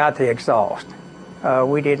exhaust.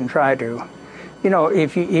 We didn't try to, you know,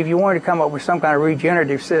 if you wanted to come up with some kind of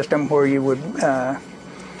regenerative system where you would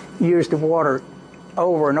use the water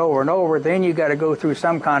over and over and over, then you got to go through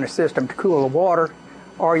some kind of system to cool the water,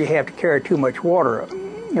 or you have to carry too much water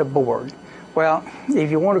aboard. Well, if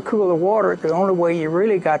you want to cool the water, the only way you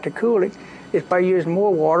really got to cool it is by using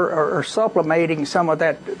more water or supplementing some of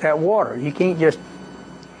that water. You can't just,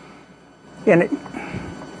 in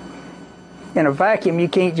a vacuum, you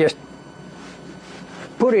can't just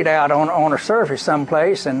put it out on a surface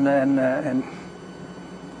someplace and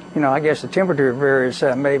you know, I guess the temperature varies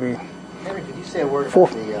maybe. Henry, could you say a word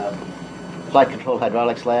about the flight control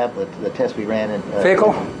hydraulics lab, the test we ran in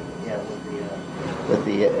Fickle? Yeah, with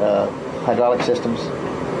the hydraulic systems.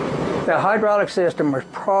 The hydraulic system was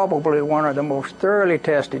probably one of the most thoroughly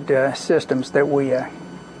tested systems that we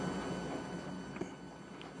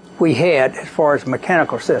had as far as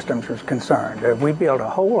mechanical systems was concerned. We built a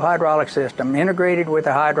whole hydraulic system integrated with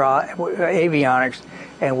the avionics,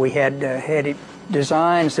 and we had it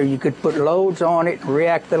designed so you could put loads on it and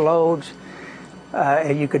react the loads.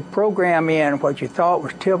 and you could program in what you thought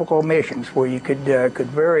was typical emissions, where you could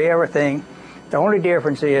vary everything. The only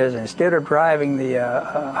difference is, instead of driving the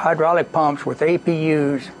hydraulic pumps with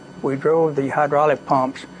APUs, we drove the hydraulic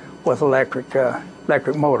pumps with electric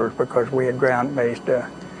motors, because we had ground-based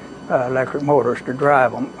electric motors to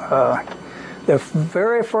drive them. The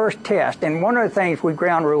very first test, and one of the things we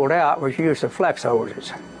ground ruled out, was use of flex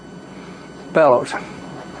hoses, bellows,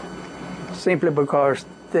 simply because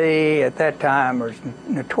they, at that time, was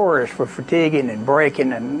notorious for fatiguing and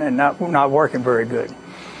breaking and not working very good.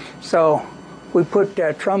 So we put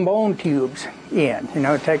trombone tubes in,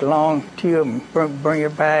 take a long tube and bring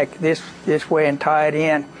it back this way and tie it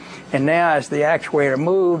in. And now as the actuator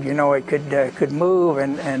moved, it could move,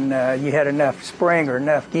 and you had enough spring or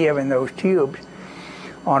enough give in those tubes.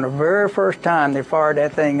 On the very first time they fired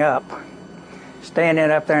that thing up, standing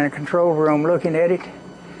up there in the control room looking at it,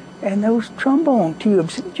 and those trombone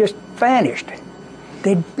tubes just vanished.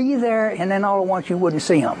 They'd be there, and then all at once you wouldn't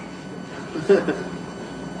see them.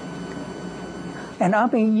 And I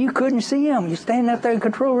mean, you couldn't see them. You're standing up there in the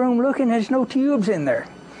control room looking, there's no tubes in there.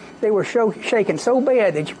 They were shaking so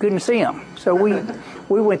bad that you couldn't see them. So we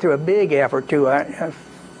went through a big effort to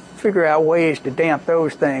figure out ways to damp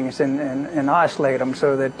those things and isolate them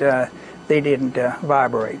so that they didn't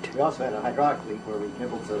vibrate. We also had a hydraulic leak where we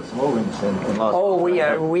nibbled some O-rings and lost. Oh, we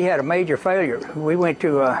had a major failure. We went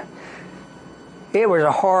to it was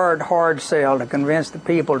a hard sell to convince the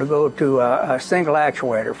people to go to a single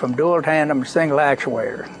actuator, from dual tandem to single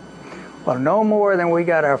actuator. Well, no more than we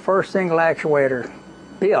got our first single actuator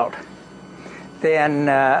built, then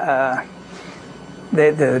the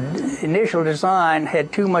initial design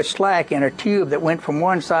had too much slack in a tube that went from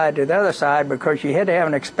one side to the other side, because you had to have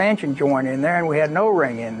an expansion joint in there, and we had an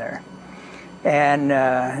O-ring in there. And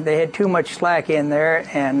they had too much slack in there,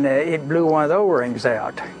 and it blew one of the O-rings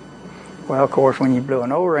out. Well, of course, when you blew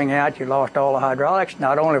an O-ring out, you lost all the hydraulics,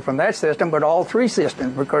 not only from that system, but all three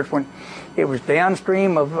systems, because when it was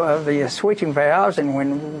downstream of the switching valves, and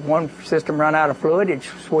when one system ran out of fluid, it'd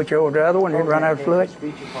switch over to the other one, it'd run out of fluid.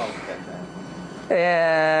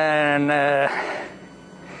 And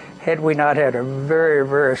had we not had a very,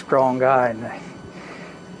 very strong guy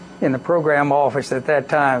in the program office at that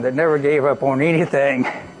time that never gave up on anything,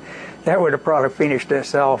 that would have probably finished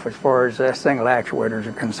us off as far as single actuators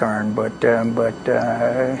are concerned. But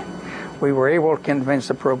we were able to convince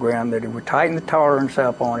the program that it would tighten the tolerance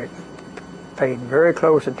up on it, paid very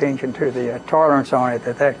close attention to the tolerance on it,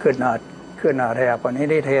 that could not happen,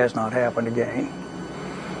 and it has not happened again.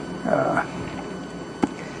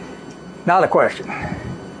 Now the question.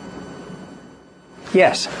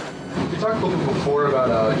 Yes? You talked a little bit before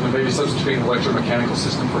about maybe substituting an electromechanical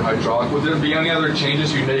system for hydraulic. Would there be any other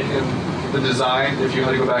changes you'd make in the design if you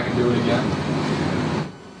had to go back and do it again?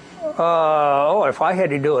 If I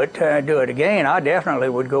had to do it again, I definitely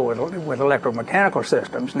would go with electromechanical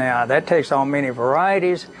systems. Now, that takes on many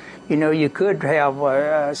varieties. You could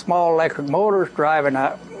have small electric motors driving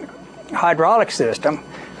a hydraulic system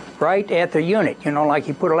right at the unit, like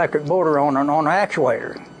you put electric motor on an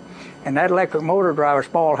actuator. And that electric motor drive a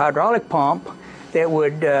small hydraulic pump that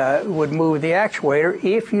would move the actuator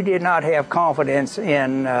if you did not have confidence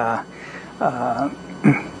in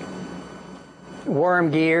worm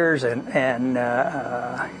gears and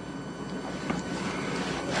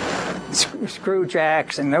screw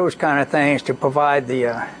jacks and those kind of things to provide the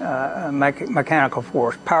mechanical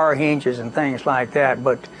force, power hinges and things like that.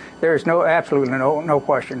 But there's absolutely no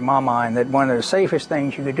question in my mind that one of the safest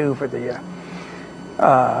things you could do for the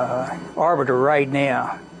arbiter right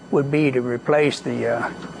now would be to replace the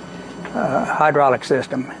hydraulic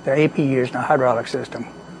system, the APUs in the hydraulic system,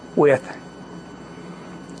 with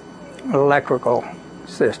an electrical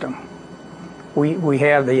system. We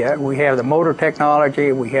have the motor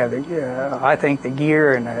technology. We have I think the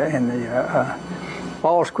gear and the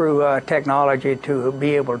ball screw technology to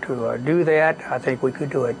be able to do that. I think we could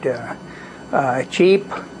do it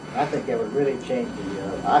cheap. I think it would really change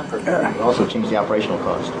it would also change the operational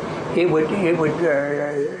cost. It would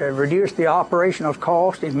reduce the operational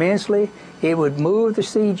cost immensely. It would move the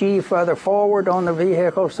CG further forward on the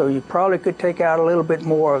vehicle, so you probably could take out a little bit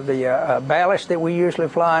more of the ballast that we usually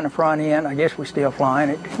fly in the front end. I guess we're still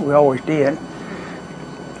flying it. We always did.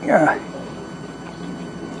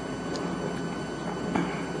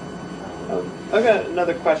 I've got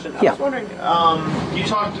another question. I was wondering, you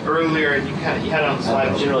talked earlier, and you had it on the slide,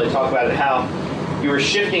 but you didn't really talk about it, how you were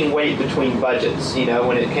shifting weight between budgets,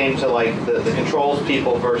 when it came to like the controls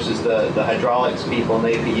people versus the hydraulics people and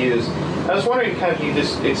the APUs. I was wondering, kind of, you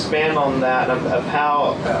just expand on that of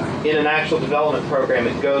how, in an actual development program,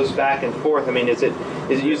 it goes back and forth. I mean, is it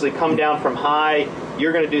usually come down from high?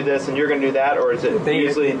 You're going to do this and you're going to do that, or is it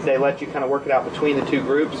usually they let you kind of work it out between the two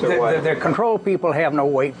groups, or what? The control people have no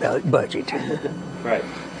weight budget. Right.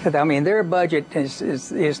 I mean, their budget is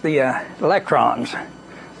the electrons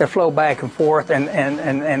that flow back and forth and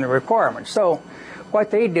the requirements. So what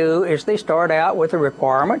they do is they start out with a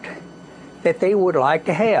requirement that they would like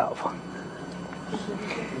to have.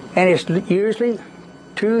 And it's usually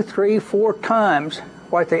 2, 3, 4 times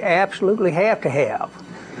what they absolutely have to have.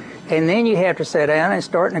 And then you have to sit down and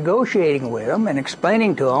start negotiating with them and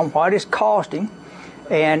explaining to them what it's costing.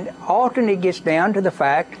 And often it gets down to the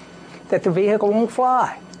fact that the vehicle won't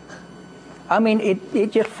fly. I mean,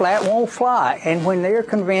 it just flat won't fly. And when they're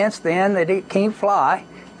convinced then that it can't fly,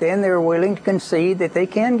 then they're willing to concede that they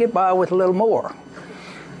can get by with a little more.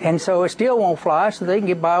 And so it still won't fly, so they can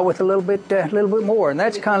get by with a little bit more. And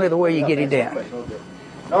that's kind of the way you get it down.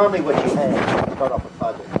 Normally what you have, to start off with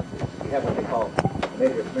project, you have what they call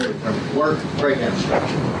work breakdown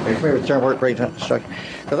structure. Are you familiar with the term work breakdown structure?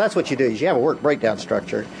 So that's what you do, is you have a work breakdown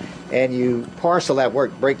structure, and you parcel that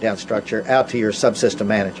work breakdown structure out to your subsystem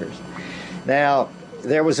managers. Now,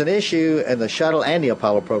 there was an issue in the shuttle and the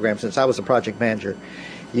Apollo program, since I was the project manager.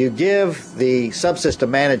 You give the subsystem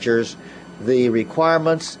managers the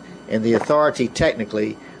requirements and the authority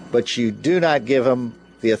technically, but you do not give them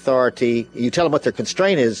the authority. You tell them what their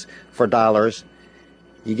constraint is for dollars.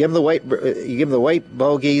 You give them the weight. You give them the weight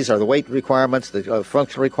bogies or the weight requirements, the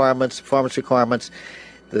functional requirements, performance requirements,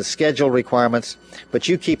 the schedule requirements, but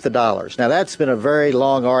you keep the dollars. Now that's been a very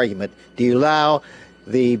long argument. Do you allow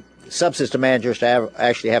the subsystem managers to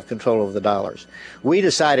actually have control over the dollars? We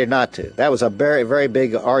decided not to. That was a very, very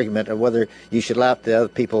big argument of whether you should let the other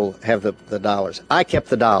people have the dollars. I kept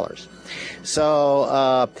the dollars.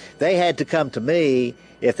 So they had to come to me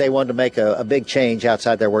if they wanted to make a big change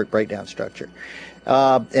outside their work breakdown structure.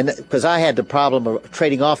 And because I had the problem of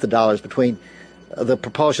trading off the dollars between the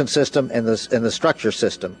propulsion system and the structure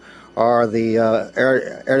system, or the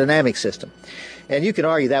aerodynamic system. And you can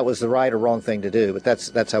argue that was the right or wrong thing to do, but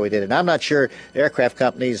that's how we did it. And I'm not sure aircraft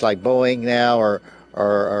companies like Boeing now or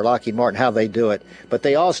Lockheed Martin, how they do it, but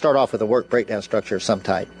they all start off with a work breakdown structure of some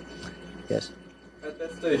type. Yes? At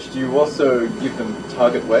that stage, do you also give them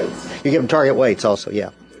target weights? You give them target weights also, yeah.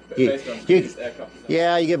 Based on previous aircraft.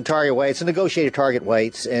 Yeah, you give them target weights and negotiated target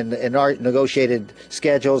weights and our negotiated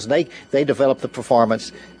schedules, and they develop the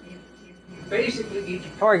performance. Basically, get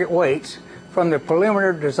your target weights from the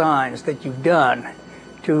preliminary designs that you've done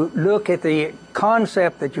to look at the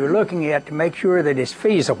concept that you're looking at to make sure that it's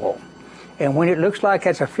feasible. And when it looks like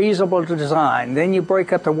it's a feasible design, then you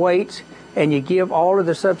break up the weights and you give all of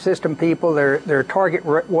the subsystem people their target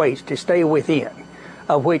weights to stay within,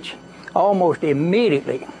 of which almost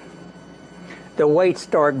immediately the weights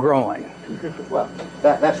start growing. Well,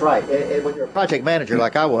 that's right. And when you're a project manager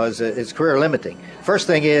like I was, it's career limiting. First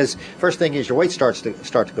thing is your weight starts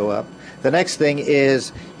to go up. The next thing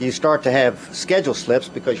is you start to have schedule slips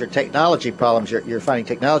because your technology problems, you're finding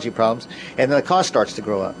technology problems, and then the cost starts to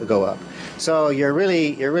go up. So you're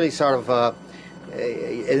really sort of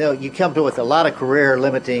you come to with a lot of career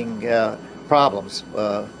limiting problems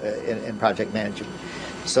in project management.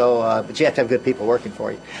 So, but you have to have good people working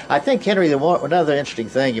for you. I think, Henry, another interesting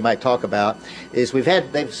thing you might talk about is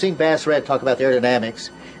they've seen Bass Red talk about the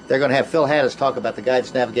aerodynamics. They're going to have Phil Hattis talk about the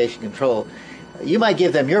guidance, navigation, control. You might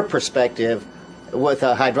give them your perspective with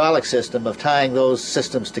a hydraulic system of tying those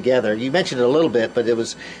systems together. You mentioned it a little bit, but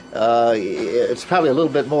it's probably a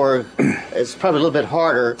little bit more. It's probably a little bit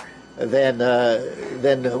harder than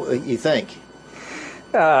you think.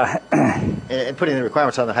 And putting the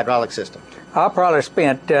requirements on the hydraulic system. I probably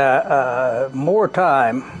spent more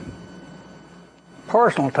time,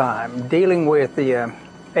 personal time, dealing with the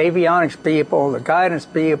avionics people, the guidance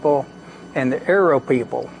people, and the aero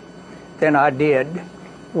people than I did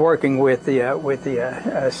working with the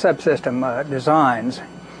subsystem designs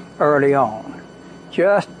early on.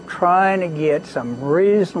 Just trying to get some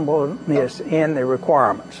reasonableness in the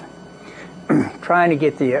requirements. Trying to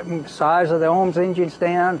get the size of the OMS engines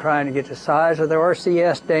down, trying to get the size of the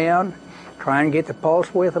RCS down, trying to get the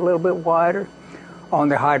pulse width a little bit wider. On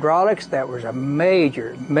the hydraulics, that was a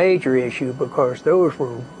major issue because those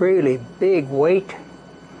were really big weight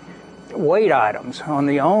items. On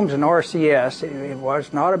the OMS and RCS, it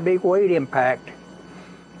was not a big weight impact.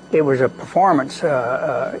 It was a performance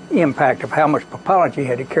impact of how much propellant you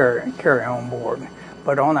had to carry on board.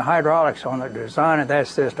 But on the hydraulics, on the design of that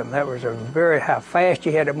system, that was how fast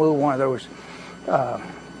you had to move one of those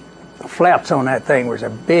flaps on that thing was a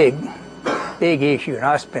big big issue, and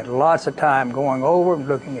I spent lots of time going over and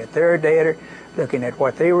looking at their data, looking at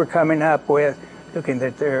what they were coming up with, looking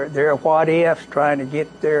at their what ifs, trying to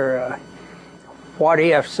get their what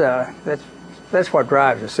ifs. That's what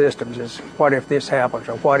drives the systems, is what if this happens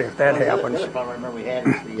or what if that happens. The other problem I remember we had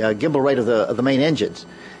is the gimbal rate of the main engines.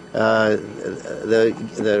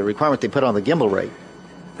 The requirement they put on the gimbal rate.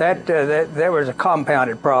 That was a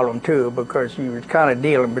compounded problem too, because you were kind of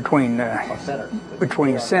dealing between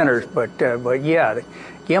centers. But yeah, the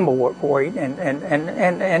gimbal weight and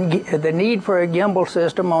the need for a gimbal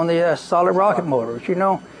system on the solid rocket motors. You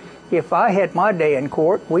know, if I had my day in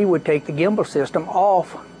court, we would take the gimbal system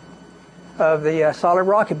off of the solid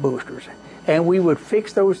rocket boosters, and we would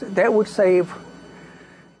fix those. That would save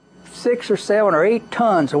 6 or 7 or 8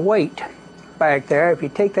 tons of weight back there. If you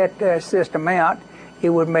take that system out, it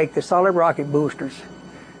would make the solid rocket boosters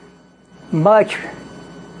much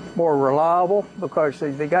more reliable, because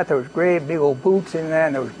they got those great big old boots in there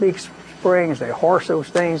and those big springs. They horse those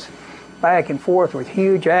things back and forth with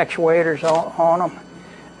huge actuators on them.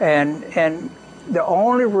 And the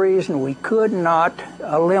only reason we could not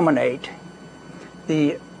eliminate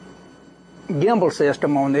the gimbal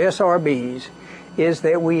system on the SRBs is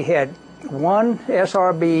that we had one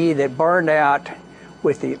SRB that burned out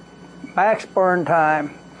with the max burn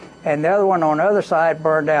time, and the other one on the other side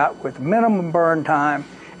burned out with minimum burn time,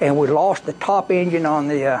 and we lost the top engine on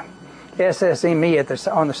the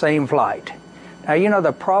SSME on the same flight. Now, you know,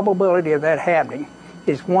 the probability of that happening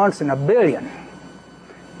is once in a billion,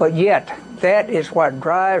 but yet that is what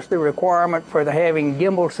drives the requirement for the having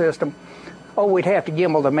gimbal system. Oh, we'd have to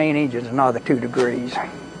gimbal the main engines another 2 degrees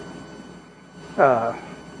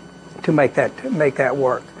to make that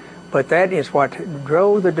work. But that is what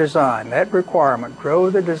drove the design. That requirement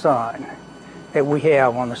drove the design that we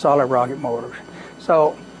have on the solid rocket motors.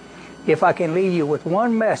 So if I can leave you with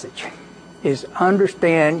one message, is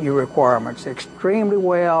understand your requirements extremely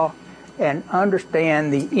well and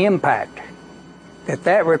understand the impact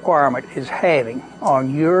that requirement is having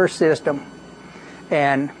on your system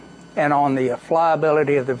and on the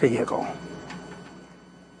flyability of the vehicle.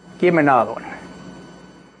 Give me another one.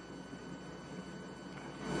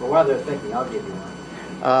 Well, while they're thinking, I'll give you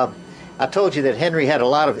one. I told you that Henry had a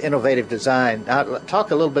lot of innovative design. Now, talk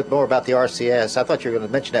a little bit more about the RCS. I thought you were going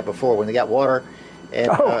to mention that before, when they got water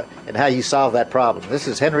and how you solve that problem. This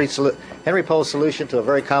is Henry Pohl's solution to a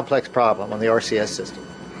very complex problem on the RCS system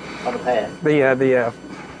on the pad.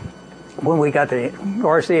 When we got the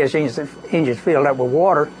RCS engines filled up with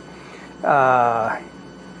water,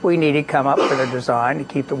 we needed to come up with a design to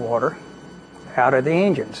keep the water out of the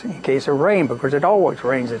engines in case of rain, because it always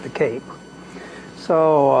rains at the Cape.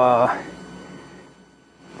 So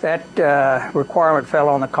that requirement fell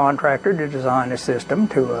on the contractor to design a system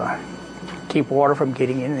to keep water from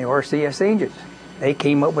getting in the RCS engines. They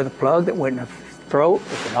came up with a plug that went in the throat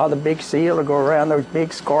with another big seal to go around those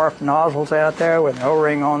big scarf nozzles out there with an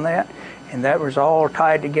O-ring on that, and that was all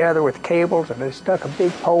tied together with cables, and they stuck a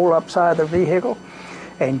big pole upside the vehicle,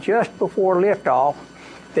 and just before liftoff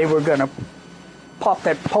they were going to pop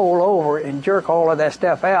that pole over and jerk all of that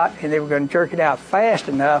stuff out, and they were going to jerk it out fast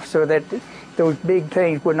enough so that those big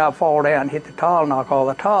things would not fall down and hit the tile, knock all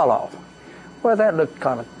the tile off. Well, that looked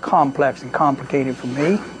kind of complex and complicated for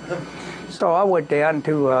me. So I went down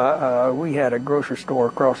to, we had a grocery store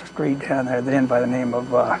across the street down there then by the name of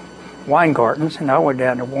Weingarten's, and I went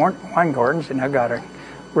down to Weingarten's and I got a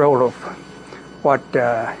roll of what,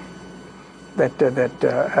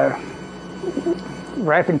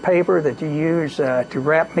 wrapping paper that you use to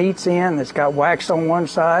wrap meats in, that's got wax on one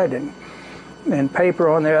side and paper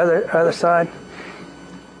on the other side.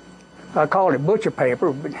 I called it butcher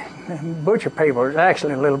paper, but butcher paper is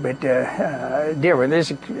actually a little bit different.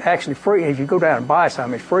 This is actually free. If you go down and buy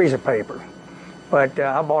some, it's freezer paper. But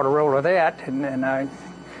I bought a roll of that, and I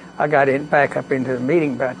got it back up into the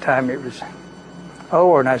meeting by the time it was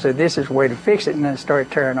over, and I said, this is the way to fix it, and then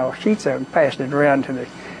started tearing off sheets of it and passing it around to the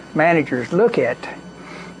managers look at.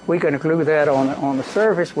 We're going to glue that on the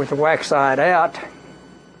surface with the wax side out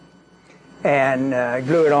and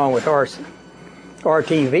glue it on with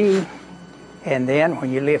RTV, and then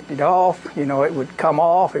when you lift it off, you know, it would come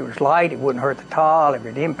off. It was light, it wouldn't hurt the tile. If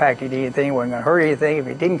it impacted anything, it wasn't going to hurt anything. If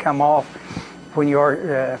it didn't come off when you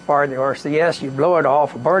fired the RCS, you blow it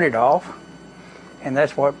off or burn it off, and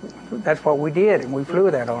that's what we did, and we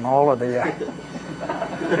flew that on all of the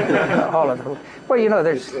well, you know,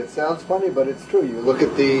 there's... It sounds funny, but it's true. You look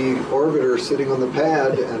at the orbiter sitting on the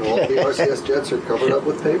pad, and all the RCS jets are covered up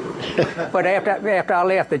with paper. But after I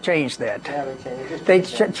left, they changed that. Yeah, they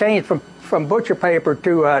changed from butcher paper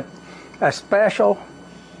to a special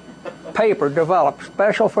paper developed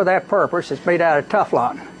special for that purpose. It's made out of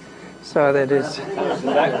Teflon, so that is.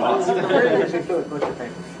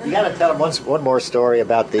 You got to tell them one more story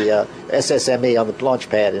about the SSME on the launch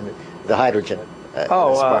pad and the hydrogen.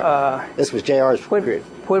 This was JR's period.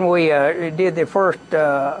 When we did the first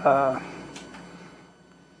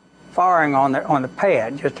firing on the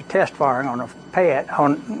pad, just a test firing on the pad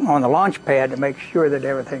on the launch pad to make sure that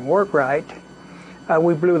everything worked right,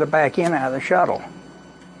 we blew the back end out of the shuttle.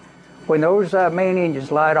 When those main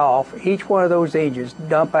engines light off, each one of those engines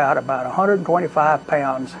dump out about 125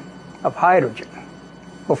 pounds of hydrogen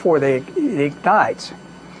before it ignites.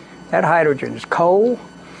 That hydrogen is cold.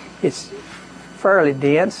 It's fairly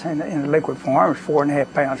dense in liquid form. It's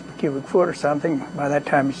 4.5 pounds per cubic foot or something. By that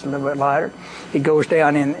time, it's a little bit lighter. It goes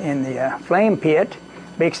down in the flame pit,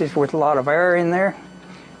 mixes with a lot of air in there,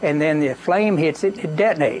 and then the flame hits it, it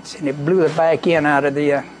detonates, and it blew the back end out of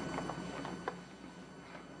the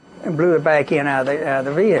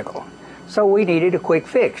vehicle. So we needed a quick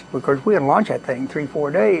fix because we had launched that thing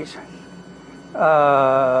 3-4 days.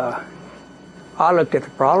 I looked at the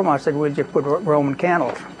problem. I said, we'll just put Roman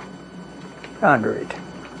candles under it.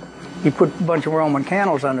 You put a bunch of Roman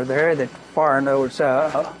candles under there that fire those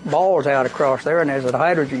balls out across there, and as the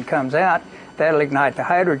hydrogen comes out, that'll ignite the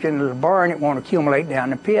hydrogen. It'll burn. It won't accumulate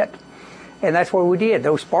down the pit. And that's what we did.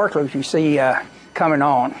 Those sparklers you see coming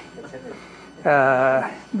on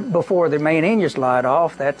before the main engines light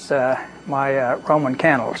off, that's my Roman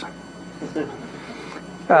candles.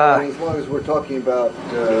 As long as we're talking about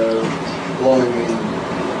blowing the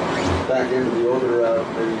back end of the orbiter out,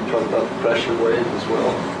 maybe you talk about the pressure wave as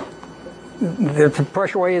well. The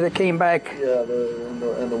pressure wave that came back? Yeah,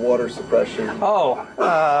 and the water suppression.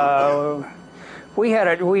 We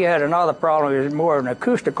had another problem. It was more of an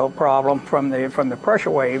acoustical problem from the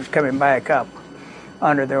pressure waves coming back up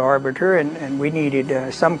under the orbiter, and we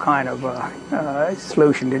needed some kind of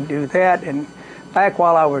solution to do that. And back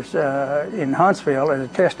while I was in Huntsville as a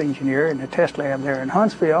test engineer in the test lab there in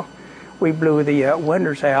Huntsville, we blew the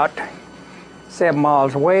windows out 7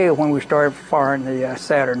 miles away when we started firing the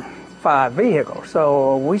Saturn V vehicle.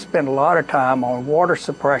 So we spent a lot of time on water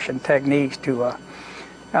suppression techniques to,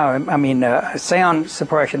 sound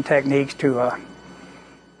suppression techniques to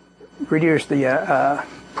reduce the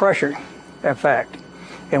pressure effect.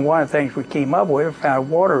 And one of the things we came up with, found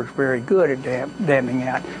water was very good at damping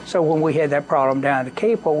out. So when we had that problem down at the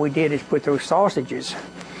Cape, what we did is put those sausages,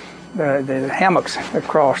 the hammocks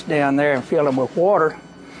across down there, and fill them with water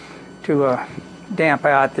to damp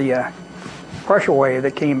out the pressure wave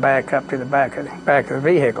that came back up to the back of the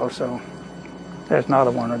vehicle. So that's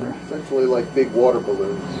another one of the. Essentially like big water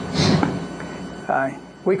balloons.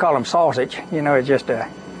 We call them sausage. You know, it's just a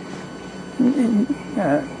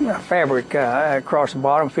fabric across the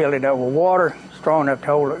bottom, filled it up with water, strong enough to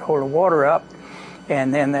hold the water up,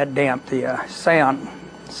 and then that damped the sound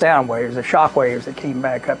waves, the shock waves that came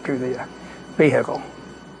back up to the vehicle.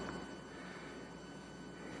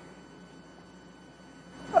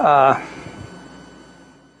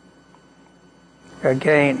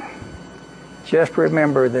 Again, just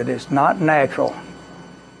remember that it's not natural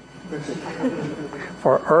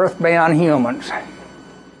for earthbound humans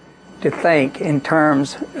to think in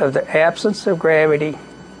terms of the absence of gravity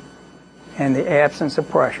and the absence of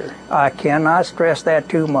pressure. I cannot stress that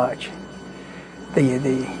too much.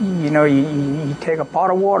 You take a pot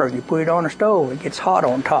of water and you put it on a stove, it gets hot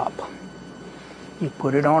on top. You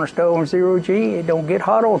put it on a stove in 0G, it don't get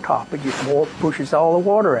hot on top. It just pushes all the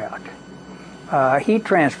water out. Heat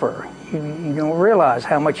transfer. You don't realize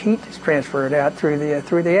how much heat is transferred out through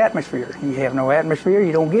the atmosphere. You have no atmosphere,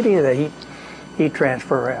 you don't get any of the heat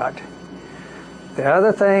transfer out. The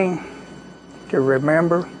other thing to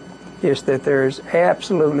remember is that there's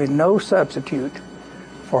absolutely no substitute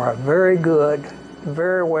for a very good,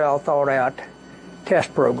 very well thought out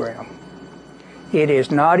test program. It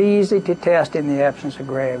is not easy to test in the absence of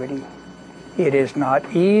gravity. It is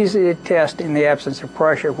not easy to test in the absence of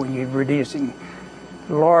pressure when you're reducing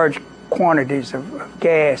large quantities of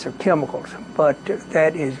gas or chemicals, but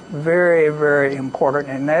that is very, very important,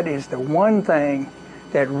 and that is the one thing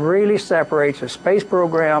that really separates a space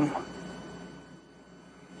program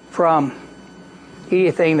from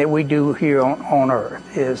anything that we do here on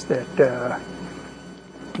Earth, is that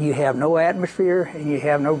you have no atmosphere and you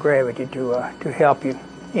have no gravity to help you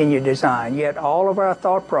in your design. Yet all of our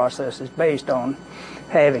thought process is based on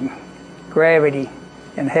having gravity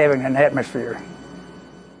and having an atmosphere.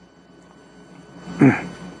 In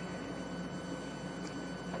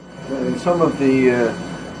some of the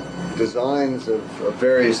designs of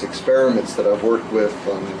various experiments that I've worked with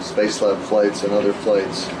on Space Lab flights and other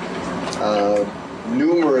flights,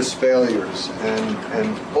 numerous failures,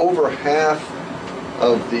 and over half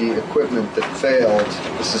of the equipment that failed,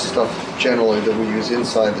 this is stuff generally that we use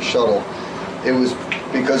inside the shuttle, it was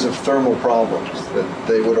because of thermal problems, that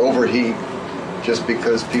they would overheat just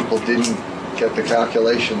because people didn't get the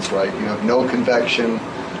calculations right. You have no convection,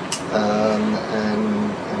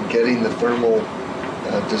 and getting the thermal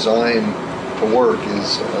design to work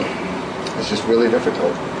is just really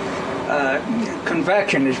difficult.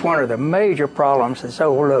 Convection is one of the major problems that's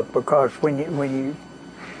overlooked, because when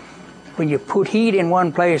you put heat in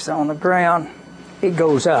one place on the ground, it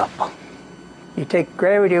goes up. You take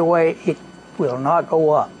gravity away, it will not go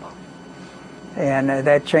up, and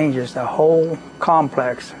that changes the whole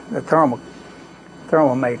complex, the thermal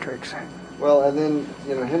matrix. Well, and then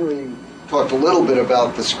Henry talked a little bit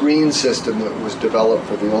about the screen system that was developed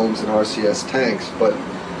for the OMS and RCS tanks, but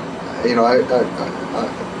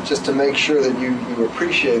I just to make sure that you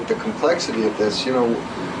appreciate the complexity of this, you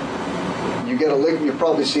get you've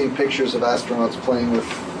probably seen pictures of astronauts playing with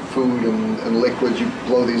food and liquids. You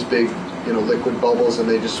blow these big, liquid bubbles, and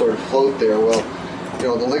they just sort of float there. Well,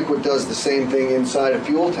 the liquid does the same thing inside a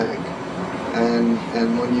fuel tank,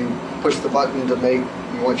 and when you push the button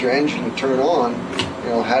you want your engine to turn on,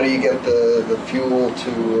 how do you get the fuel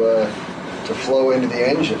to flow into the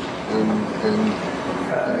engine? And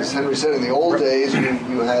as Henry said, in the old days,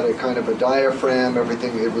 you had a kind of a diaphragm.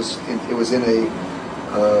 Everything it was in a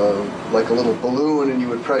like a little balloon, and you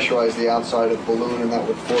would pressurize the outside of the balloon, and that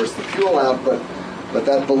would force the fuel out. But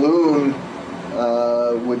that balloon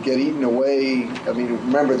would get eaten away. I mean,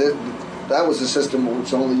 remember that was a system that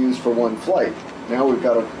was only used for one flight. Now we've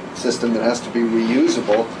got a system that has to be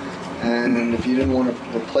reusable, and if you didn't want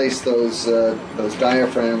to replace those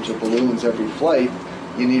diaphragms or balloons every flight,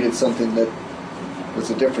 you needed something that was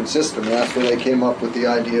a different system. And that's where they came up with the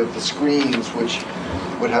idea of the screens, which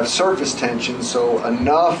would have surface tension, so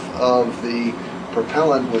enough of the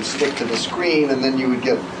propellant would stick to the screen, and then you would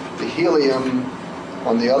get the helium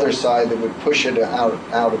on the other side that would push it out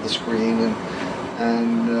of the screen.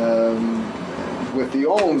 And with the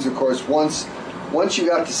OMS, of course, once you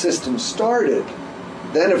got the system started,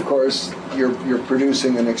 then of course you're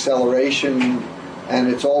producing an acceleration, and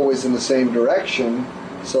it's always in the same direction.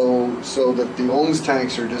 So that the OMS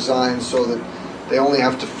tanks are designed so that they only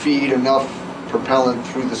have to feed enough propellant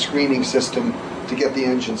through the screening system to get the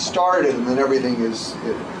engine started, and then everything is,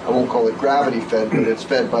 I won't call it gravity fed, but it's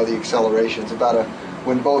fed by the acceleration. It's about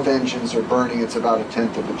when both engines are burning, it's about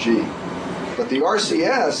 1/10 of a G. But the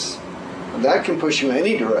RCS, that can push you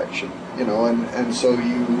any direction, and so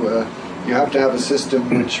you have to have a system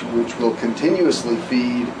which will continuously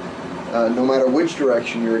feed no matter which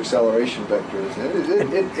direction your acceleration vector is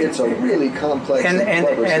in. It's a really complex and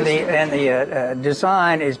clever system. And the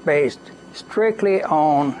design is based strictly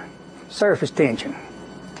on surface tension.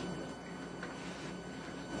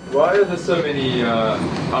 Why are there so many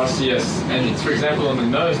RCS engines? For example, on the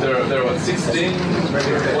nose, there are what, 16?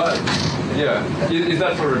 What? Yeah. Is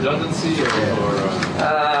that for redundancy or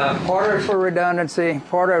part of it's for redundancy.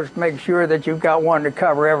 Part of it's to make sure that you've got one to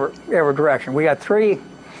cover every direction. We got 3.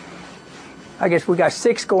 I guess we got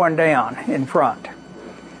 6 going down in front.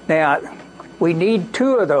 Now, we need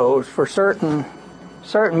 2 of those for certain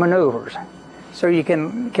maneuvers. So you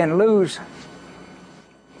can lose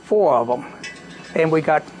 4 of them. And we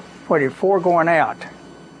got 4 going out.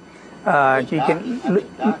 You can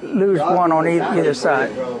lose one on either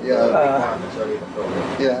side.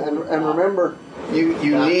 And remember, you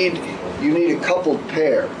need a coupled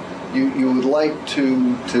pair. You would like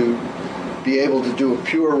to be able to do a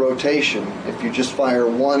pure rotation. If you just fire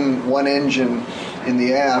one engine in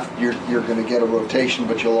the aft, you're going to get a rotation,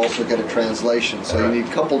 but you'll also get a translation. So you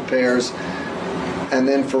need coupled pairs. And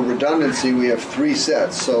then for redundancy, we have 3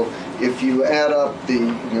 sets. So if you add up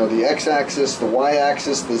the x-axis, the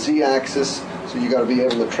y-axis, the z-axis, so you got to be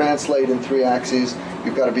able to translate in 3 axes.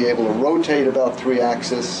 You've got to be able to rotate about 3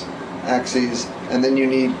 axes, and then you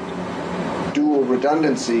need dual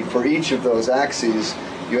redundancy for each of those axes.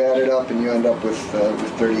 You add it up, and you end up with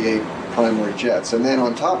 38 primary jets. And then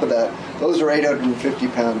on top of that, those are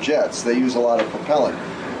 850-pound jets. They use a lot of propellant.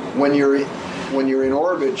 When you're in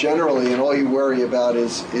orbit generally, and all you worry about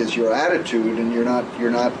is your attitude, and you're not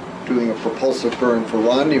doing a propulsive burn for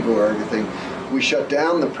rendezvous or anything, we shut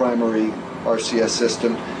down the primary RCS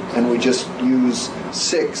system, and we just use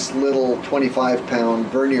 6 little 25-pound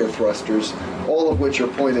vernier thrusters, all of which are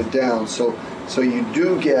pointed down. So you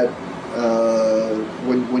do get,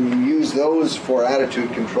 when you use those for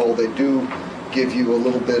attitude control, they do give you a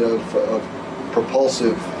little bit of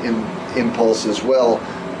propulsive impulse as well.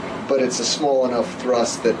 but it's a small enough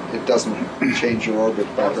thrust that it doesn't change your orbit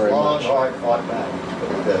by very much.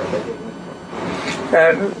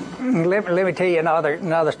 Let me tell you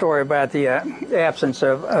another story about the absence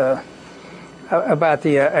of about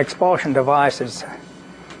the expulsion devices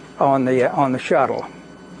on the shuttle.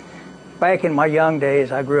 Back in my young days,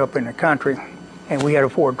 I grew up in the country, and we had a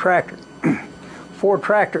Ford tractor. Ford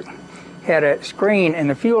tractor had a screen in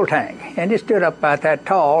the fuel tank, and it stood up about that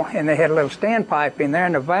tall, and they had a little standpipe in there,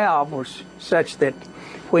 and the valve was such that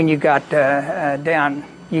when you got down,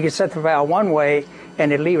 you could set the valve one way,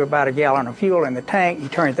 and it'd leave about a gallon of fuel in the tank. You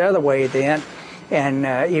turn it the other way then, and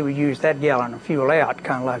it would use that gallon of fuel out,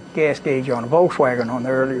 kind of like a gas gauge on a Volkswagen, on the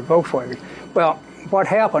earlier Volkswagen. Well, what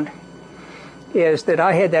happened is that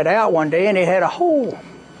I had that out one day, and it had a hole,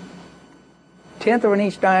 1/10 of an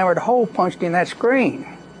inch diameter hole punched in that screen,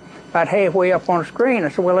 about halfway up on the screen. I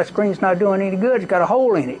said, well, that screen's not doing any good. It's got a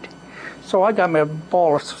hole in it. So I got me a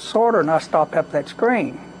ball of solder, and I stopped up that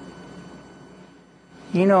screen.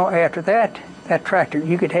 You know, after that tractor,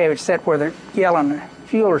 you could have it set where the gallon of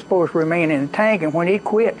fuel is supposed to remain in the tank, and when it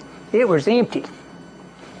quit, it was empty.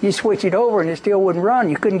 You switch it over, and it still wouldn't run.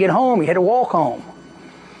 You couldn't get home. You had to walk home.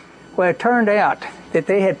 Well, it turned out that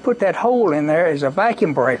they had put that hole in there as a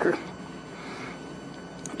vacuum breaker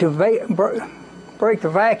to break the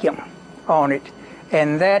vacuum on it,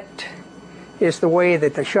 and that is the way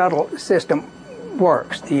that the shuttle system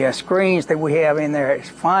works. The screens that we have in there is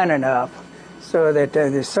fine enough so that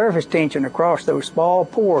the surface tension across those small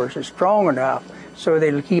pores is strong enough so that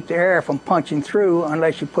it'll keep the air from punching through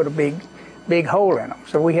unless you put a big hole in them.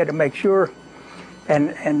 So we had to make sure,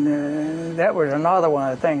 and that was another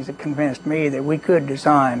one of the things that convinced me that we could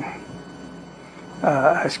design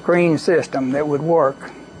a screen system that would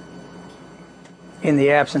work in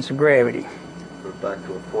the absence of gravity. Goes back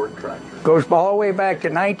to a Ford tractor. Goes all the way back to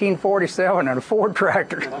 1947 and a Ford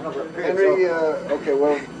tractor. Henry, okay,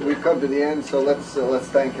 well, we've come to the end, so let's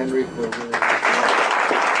thank Henry for